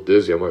get a little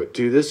dizzy. I'm like,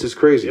 dude, this is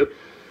crazy. Yep.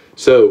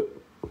 So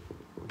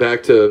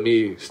back to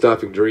me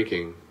stopping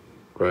drinking,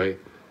 right?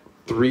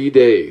 3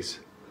 days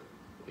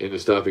into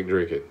stopping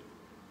drinking,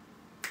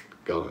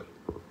 gone,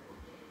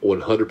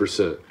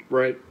 100%.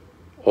 Right.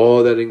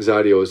 All that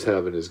anxiety I was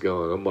having is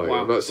gone. I'm like,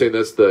 wow. I'm not saying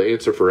that's the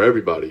answer for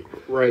everybody.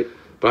 Right.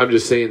 But I'm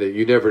just saying that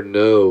you never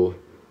know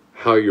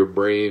how your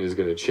brain is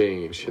going to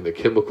change and the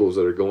chemicals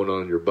that are going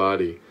on in your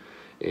body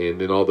and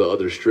then all the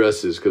other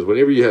stresses. Because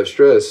whenever you have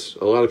stress,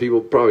 a lot of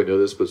people probably know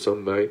this, but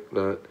some might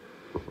not.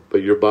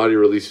 But your body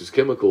releases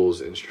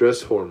chemicals and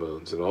stress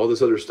hormones and all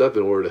this other stuff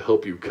in order to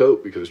help you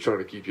cope, because it's trying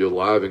to keep you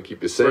alive and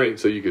keep you sane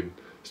so you can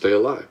stay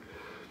alive.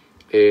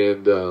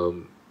 And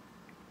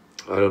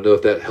I don't know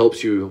if that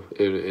helps you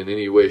in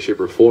any way, shape,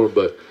 or form,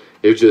 but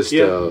it just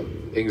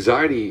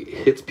anxiety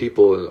hits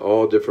people in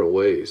all different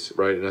ways,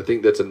 right? And I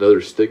think that's another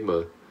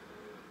stigma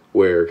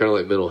where, kind of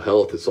like mental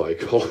health, it's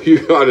like, oh,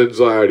 you got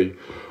anxiety.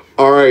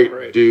 All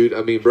right, dude.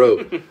 I mean,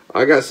 bro,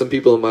 I got some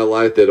people in my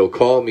life that'll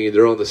call me and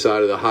they're on the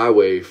side of the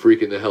highway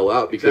freaking the hell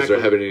out because they're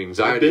having an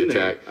anxiety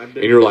attack. And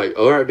you're like,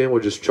 all right, man,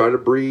 we'll just try to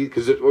breathe.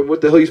 Because what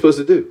the hell are you supposed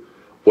to do?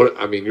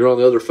 You're on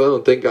the other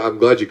phone. Thank God, I'm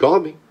glad you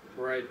called me.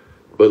 Right.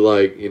 But,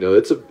 like,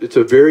 it's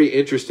a very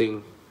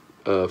interesting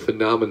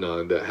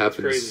phenomenon that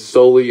happens crazy.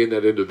 solely in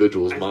that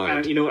individual's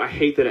mind. You know what? I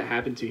hate that it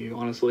happened to you,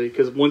 honestly,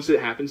 because once it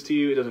happens to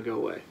you, it doesn't go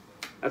away.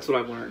 That's what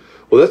I've learned.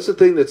 Well, that's the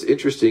thing that's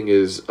interesting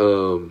is,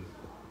 I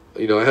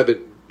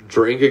haven't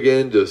drank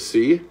again to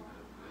see,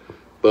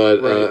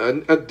 but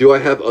Right. do I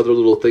have other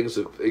little things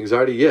of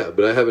anxiety? Yeah,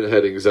 but I haven't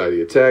had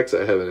anxiety attacks.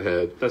 I haven't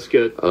had That's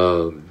good.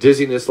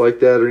 dizziness like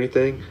that or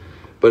anything.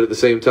 But at the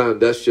same time,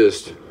 that's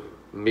just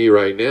me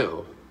right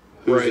now.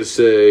 Who's Right. to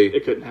say...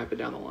 It couldn't happen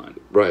down the line.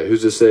 Right.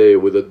 Who's to say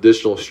with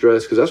additional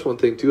stress? Because that's one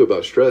thing, too,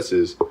 about stress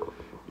is,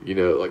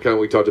 like kind of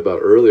we talked about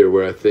earlier,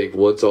 where I think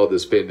once all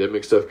this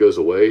pandemic stuff goes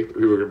away,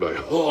 people are going to be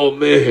like, oh,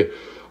 man,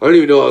 I didn't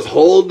even know I was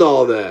holding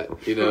all that,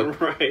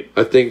 Right.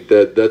 I think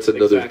that's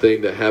another Exactly.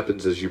 thing that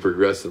happens as you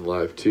progress in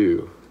life,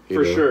 too.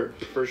 For sure.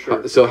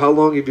 So how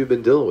long have you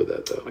been dealing with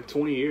that, though? Like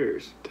 20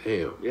 years.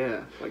 Damn.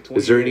 Yeah, like 20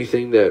 Is there years.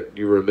 anything that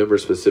you remember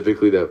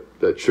specifically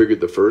that triggered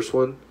the first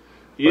one?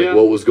 Yeah. Like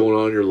what was going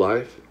on in your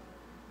life?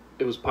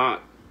 It was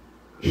pot.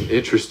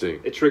 Interesting.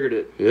 It triggered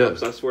it. Yeah.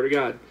 I swear to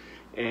God.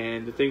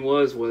 And the thing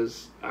was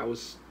I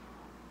was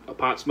a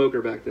pot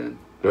smoker back then.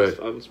 Right.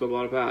 I would smoke a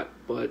lot of pot.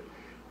 But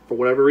for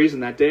whatever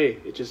reason that day,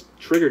 it just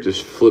triggered.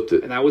 Just flipped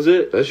it. And that was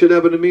it. That shit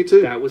happened to me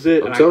too. That was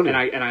it. I'm telling you.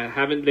 And I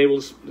haven't been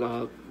able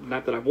to,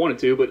 not that I wanted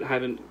to, but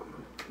haven't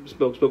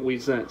smoked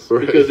weed since.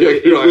 Right. Because Yeah,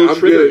 it you're will like, I'm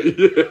trigger it.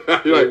 good.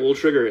 Yeah. You're It like, will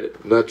trigger it.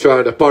 I'm not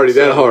trying to party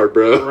that hard,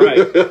 bro.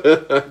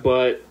 Right.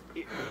 But,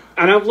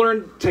 and I've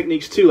learned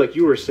techniques too, like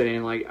you were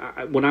saying, like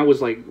when I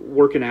was like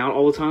working out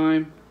all the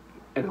time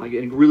and like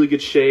in really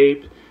good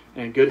shape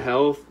and good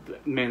health,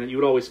 man, you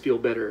would always feel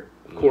better,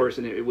 of course,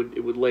 and it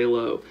would lay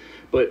low.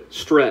 But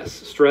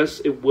stress,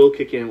 it will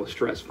kick in with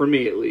stress, for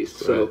me at least.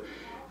 So Right.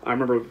 I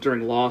remember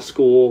during law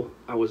school,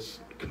 I was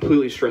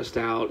completely stressed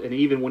out, and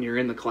even when you're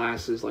in the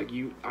classes, like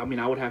I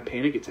would have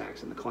panic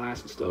attacks in the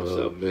class and stuff. Oh,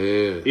 So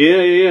man.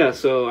 yeah.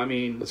 So I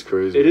mean, That's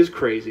crazy. It is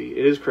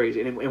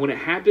crazy, and when it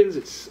happens,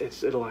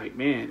 it's like,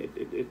 man,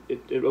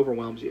 it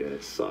overwhelms you and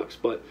it sucks.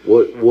 But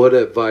What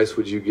advice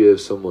would you give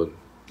someone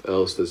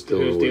else that's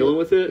who's dealing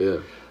with it? Yeah.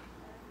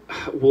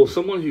 Well,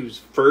 someone who's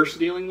first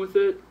dealing with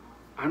it,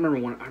 I remember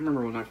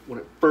when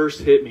it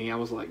first hit me, I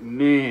was like,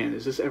 man,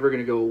 is this ever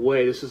going to go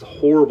away? This is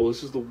horrible.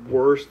 This is the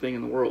worst thing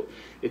in the world.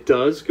 It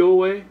does go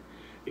away.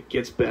 It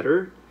gets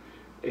better.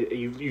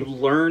 You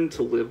learn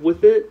to live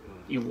with it.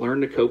 You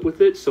learn to cope with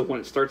it. So when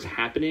it starts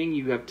happening,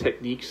 you have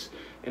techniques,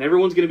 and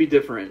everyone's going to be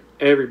different.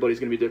 Everybody's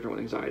going to be different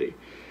with anxiety.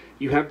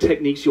 You have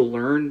techniques you'll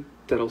learn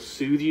that'll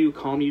soothe you,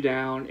 calm you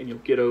down, and you'll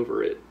get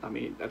over it. I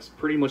mean, that's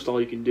pretty much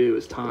all you can do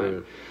is time. Yeah.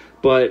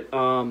 But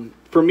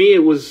for me,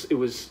 it was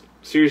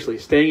seriously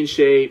staying in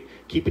shape,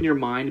 keeping your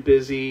mind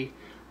busy,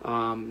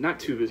 not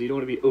too busy. You don't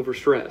want to be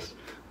overstressed,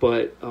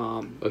 but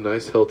A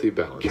nice healthy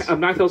balance. I'm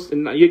not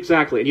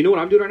exactly. And you know what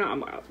I'm doing right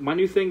now? My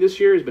new thing this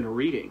year has been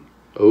reading.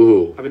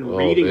 Oh, I've been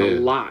reading a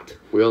man. lot.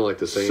 We on like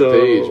the same So,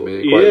 page,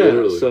 man. Quite yeah,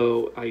 literally.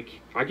 so I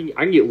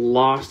can get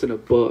lost in a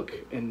book,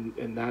 and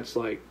that's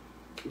like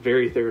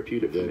very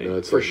therapeutic for me, no,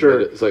 it's for like, sure.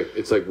 It's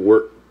like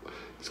work.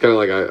 It's kind of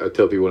like I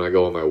tell people when I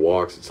go on my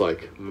walks. It's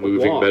like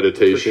moving walk,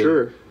 meditation.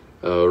 for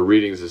sure.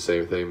 Reading's the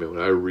same thing, man. When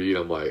I read,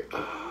 I'm like,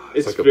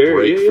 it's like a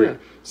very break. yeah.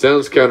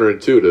 Sounds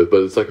counterintuitive,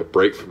 but it's like a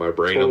break for my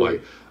brain. Totally.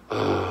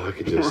 I'm like, I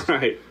can just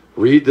Right.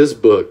 read this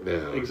book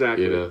now.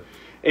 Exactly. You know?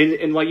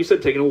 And like you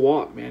said, taking a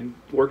walk, man,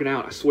 working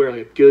out. I swear,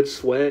 like a good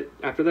sweat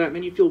after that,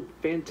 man, you feel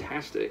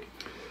fantastic.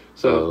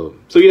 So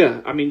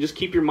yeah, I mean, just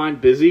keep your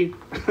mind busy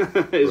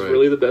is Right.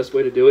 really the best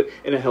way to do it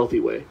in a healthy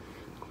way.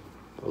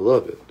 I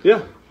love it.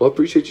 Yeah. Well, I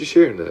appreciate you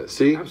sharing that.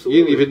 See, Absolutely.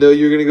 you didn't even know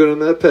you were going to go down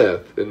that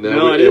path, and now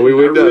No, I we didn't.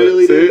 went I down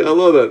really it. See, didn't. I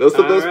love that. That's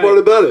the All best right. part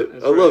about it.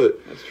 That's I love right.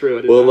 it. That's true.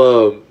 I did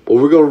Well, not.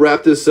 we're going to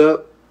wrap this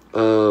up.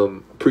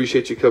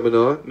 Appreciate you coming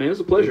on. Man, it was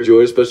a pleasure.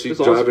 Enjoy, especially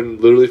It's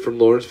driving literally from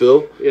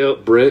Lawrenceville.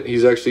 Yep. Brent,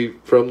 he's actually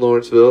from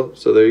Lawrenceville,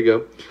 so there you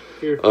go.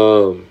 Here.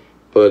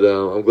 But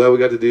I'm glad we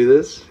got to do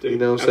this. Dude, you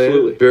know what I'm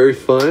absolutely. saying? Very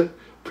fun.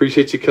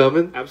 Appreciate you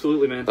coming.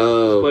 Absolutely, man. It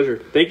was a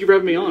pleasure. Thank you for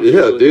having me on. Yeah,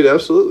 seriously. dude,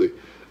 absolutely.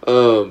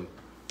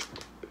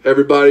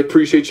 Everybody,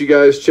 appreciate you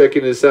guys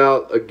checking this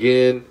out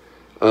again.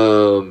 I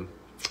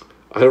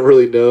don't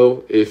really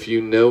know if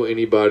you know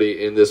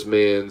anybody in this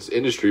man's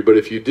industry, but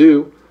if you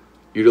do,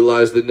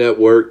 utilize the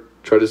network.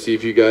 Try to see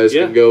if you guys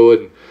Yeah. can go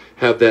and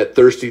have that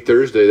Thirsty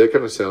Thursday. That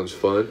kind of sounds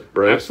fun,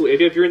 right?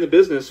 Absolutely. If you're in the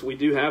business, we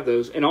do have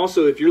those. And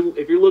also, if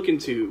you're looking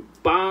to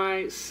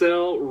buy,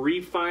 sell,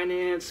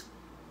 refinance,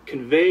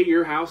 convey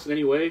your house in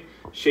any way,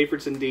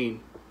 Schaefertz and Dean.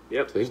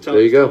 Yep. See, Just there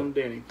you go. tell them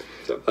Danny.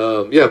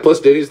 So. Yeah, plus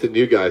Danny's the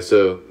new guy,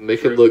 so make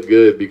him True. look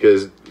good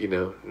because,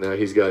 now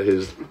he's got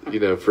his,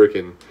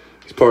 freaking,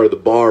 he's part of the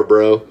bar,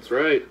 bro. That's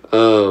right.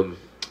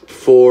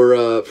 For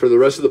the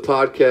rest of the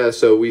podcast,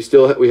 so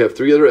we have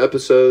 3 other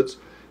episodes.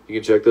 You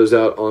can check those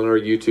out on our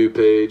YouTube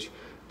page.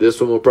 This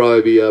one will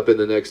probably be up in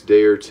the next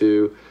day or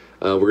two.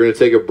 We're going to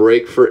take a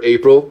break for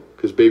April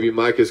because baby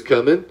Mike is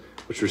coming,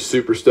 which we're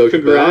super stoked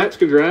about.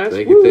 Congrats.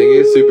 Thank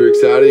you. Super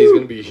excited. He's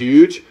going to be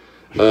huge.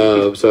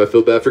 So I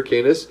feel bad for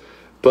Candace.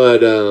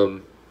 But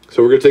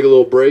So we're going to take a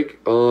little break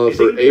Is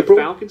for he April.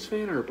 a Falcons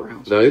fan or a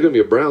Browns fan? No, he's going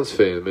to be a Browns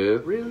fan,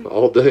 man. Really?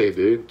 All day,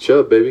 dude.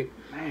 Chubb, baby.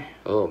 Man.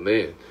 Oh,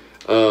 man.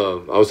 I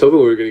was hoping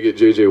we were going to get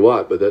J.J.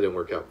 Watt, but that didn't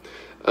work out.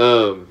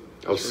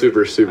 I was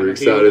super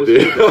excited,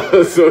 dude.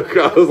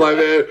 I was like,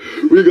 man,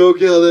 we going to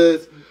kill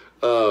this.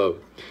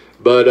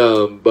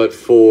 But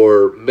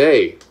for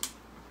May,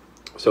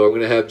 so I'm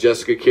going to have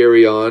Jessica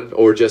Carey on,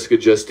 or Jessica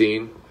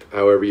Justine,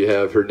 however you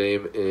have her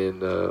name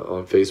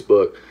on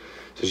Facebook.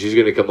 So she's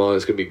going to come on.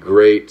 It's going to be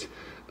great.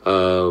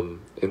 And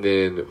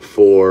then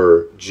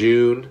for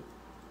June,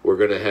 we're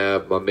going to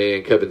have my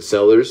man Kevin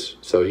Sellers.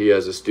 So he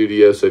has a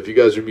studio. So if you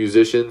guys are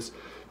musicians,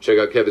 check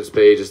out Kevin's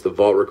page. It's the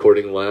Vault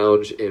Recording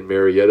Lounge in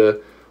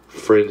Marietta.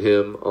 Friend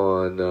him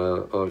on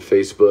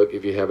Facebook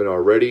if you haven't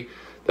already.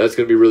 That's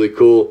going to be really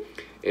cool.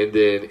 And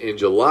then in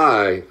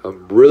July,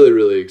 I'm really,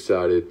 really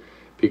excited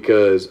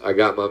because I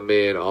got my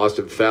man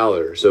Austin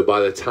Fowler. So by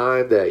the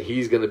time that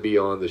he's going to be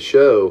on the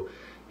show,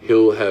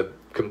 he'll have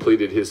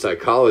completed his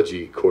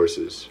psychology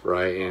courses,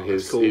 right? And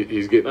cool.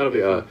 he's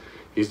getting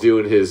he's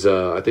doing his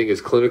I think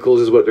his clinicals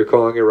is what they're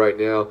calling it right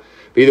now.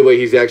 But either way,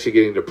 he's actually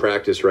getting to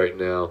practice right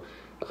now.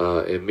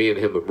 And me and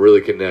him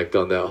really connect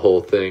on that whole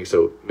thing.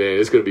 So, man,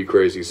 it's going to be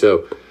crazy.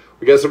 So,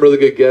 we got some really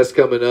good guests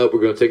coming up.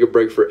 We're going to take a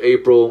break for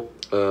April.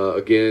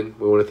 Again,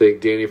 we want to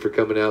thank Danny for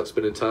coming out,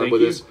 spending time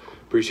with us.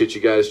 Appreciate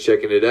you guys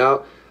checking it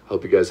out.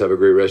 Hope you guys have a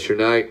great rest of your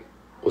night.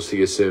 We'll see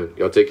you soon.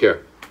 Y'all take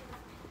care.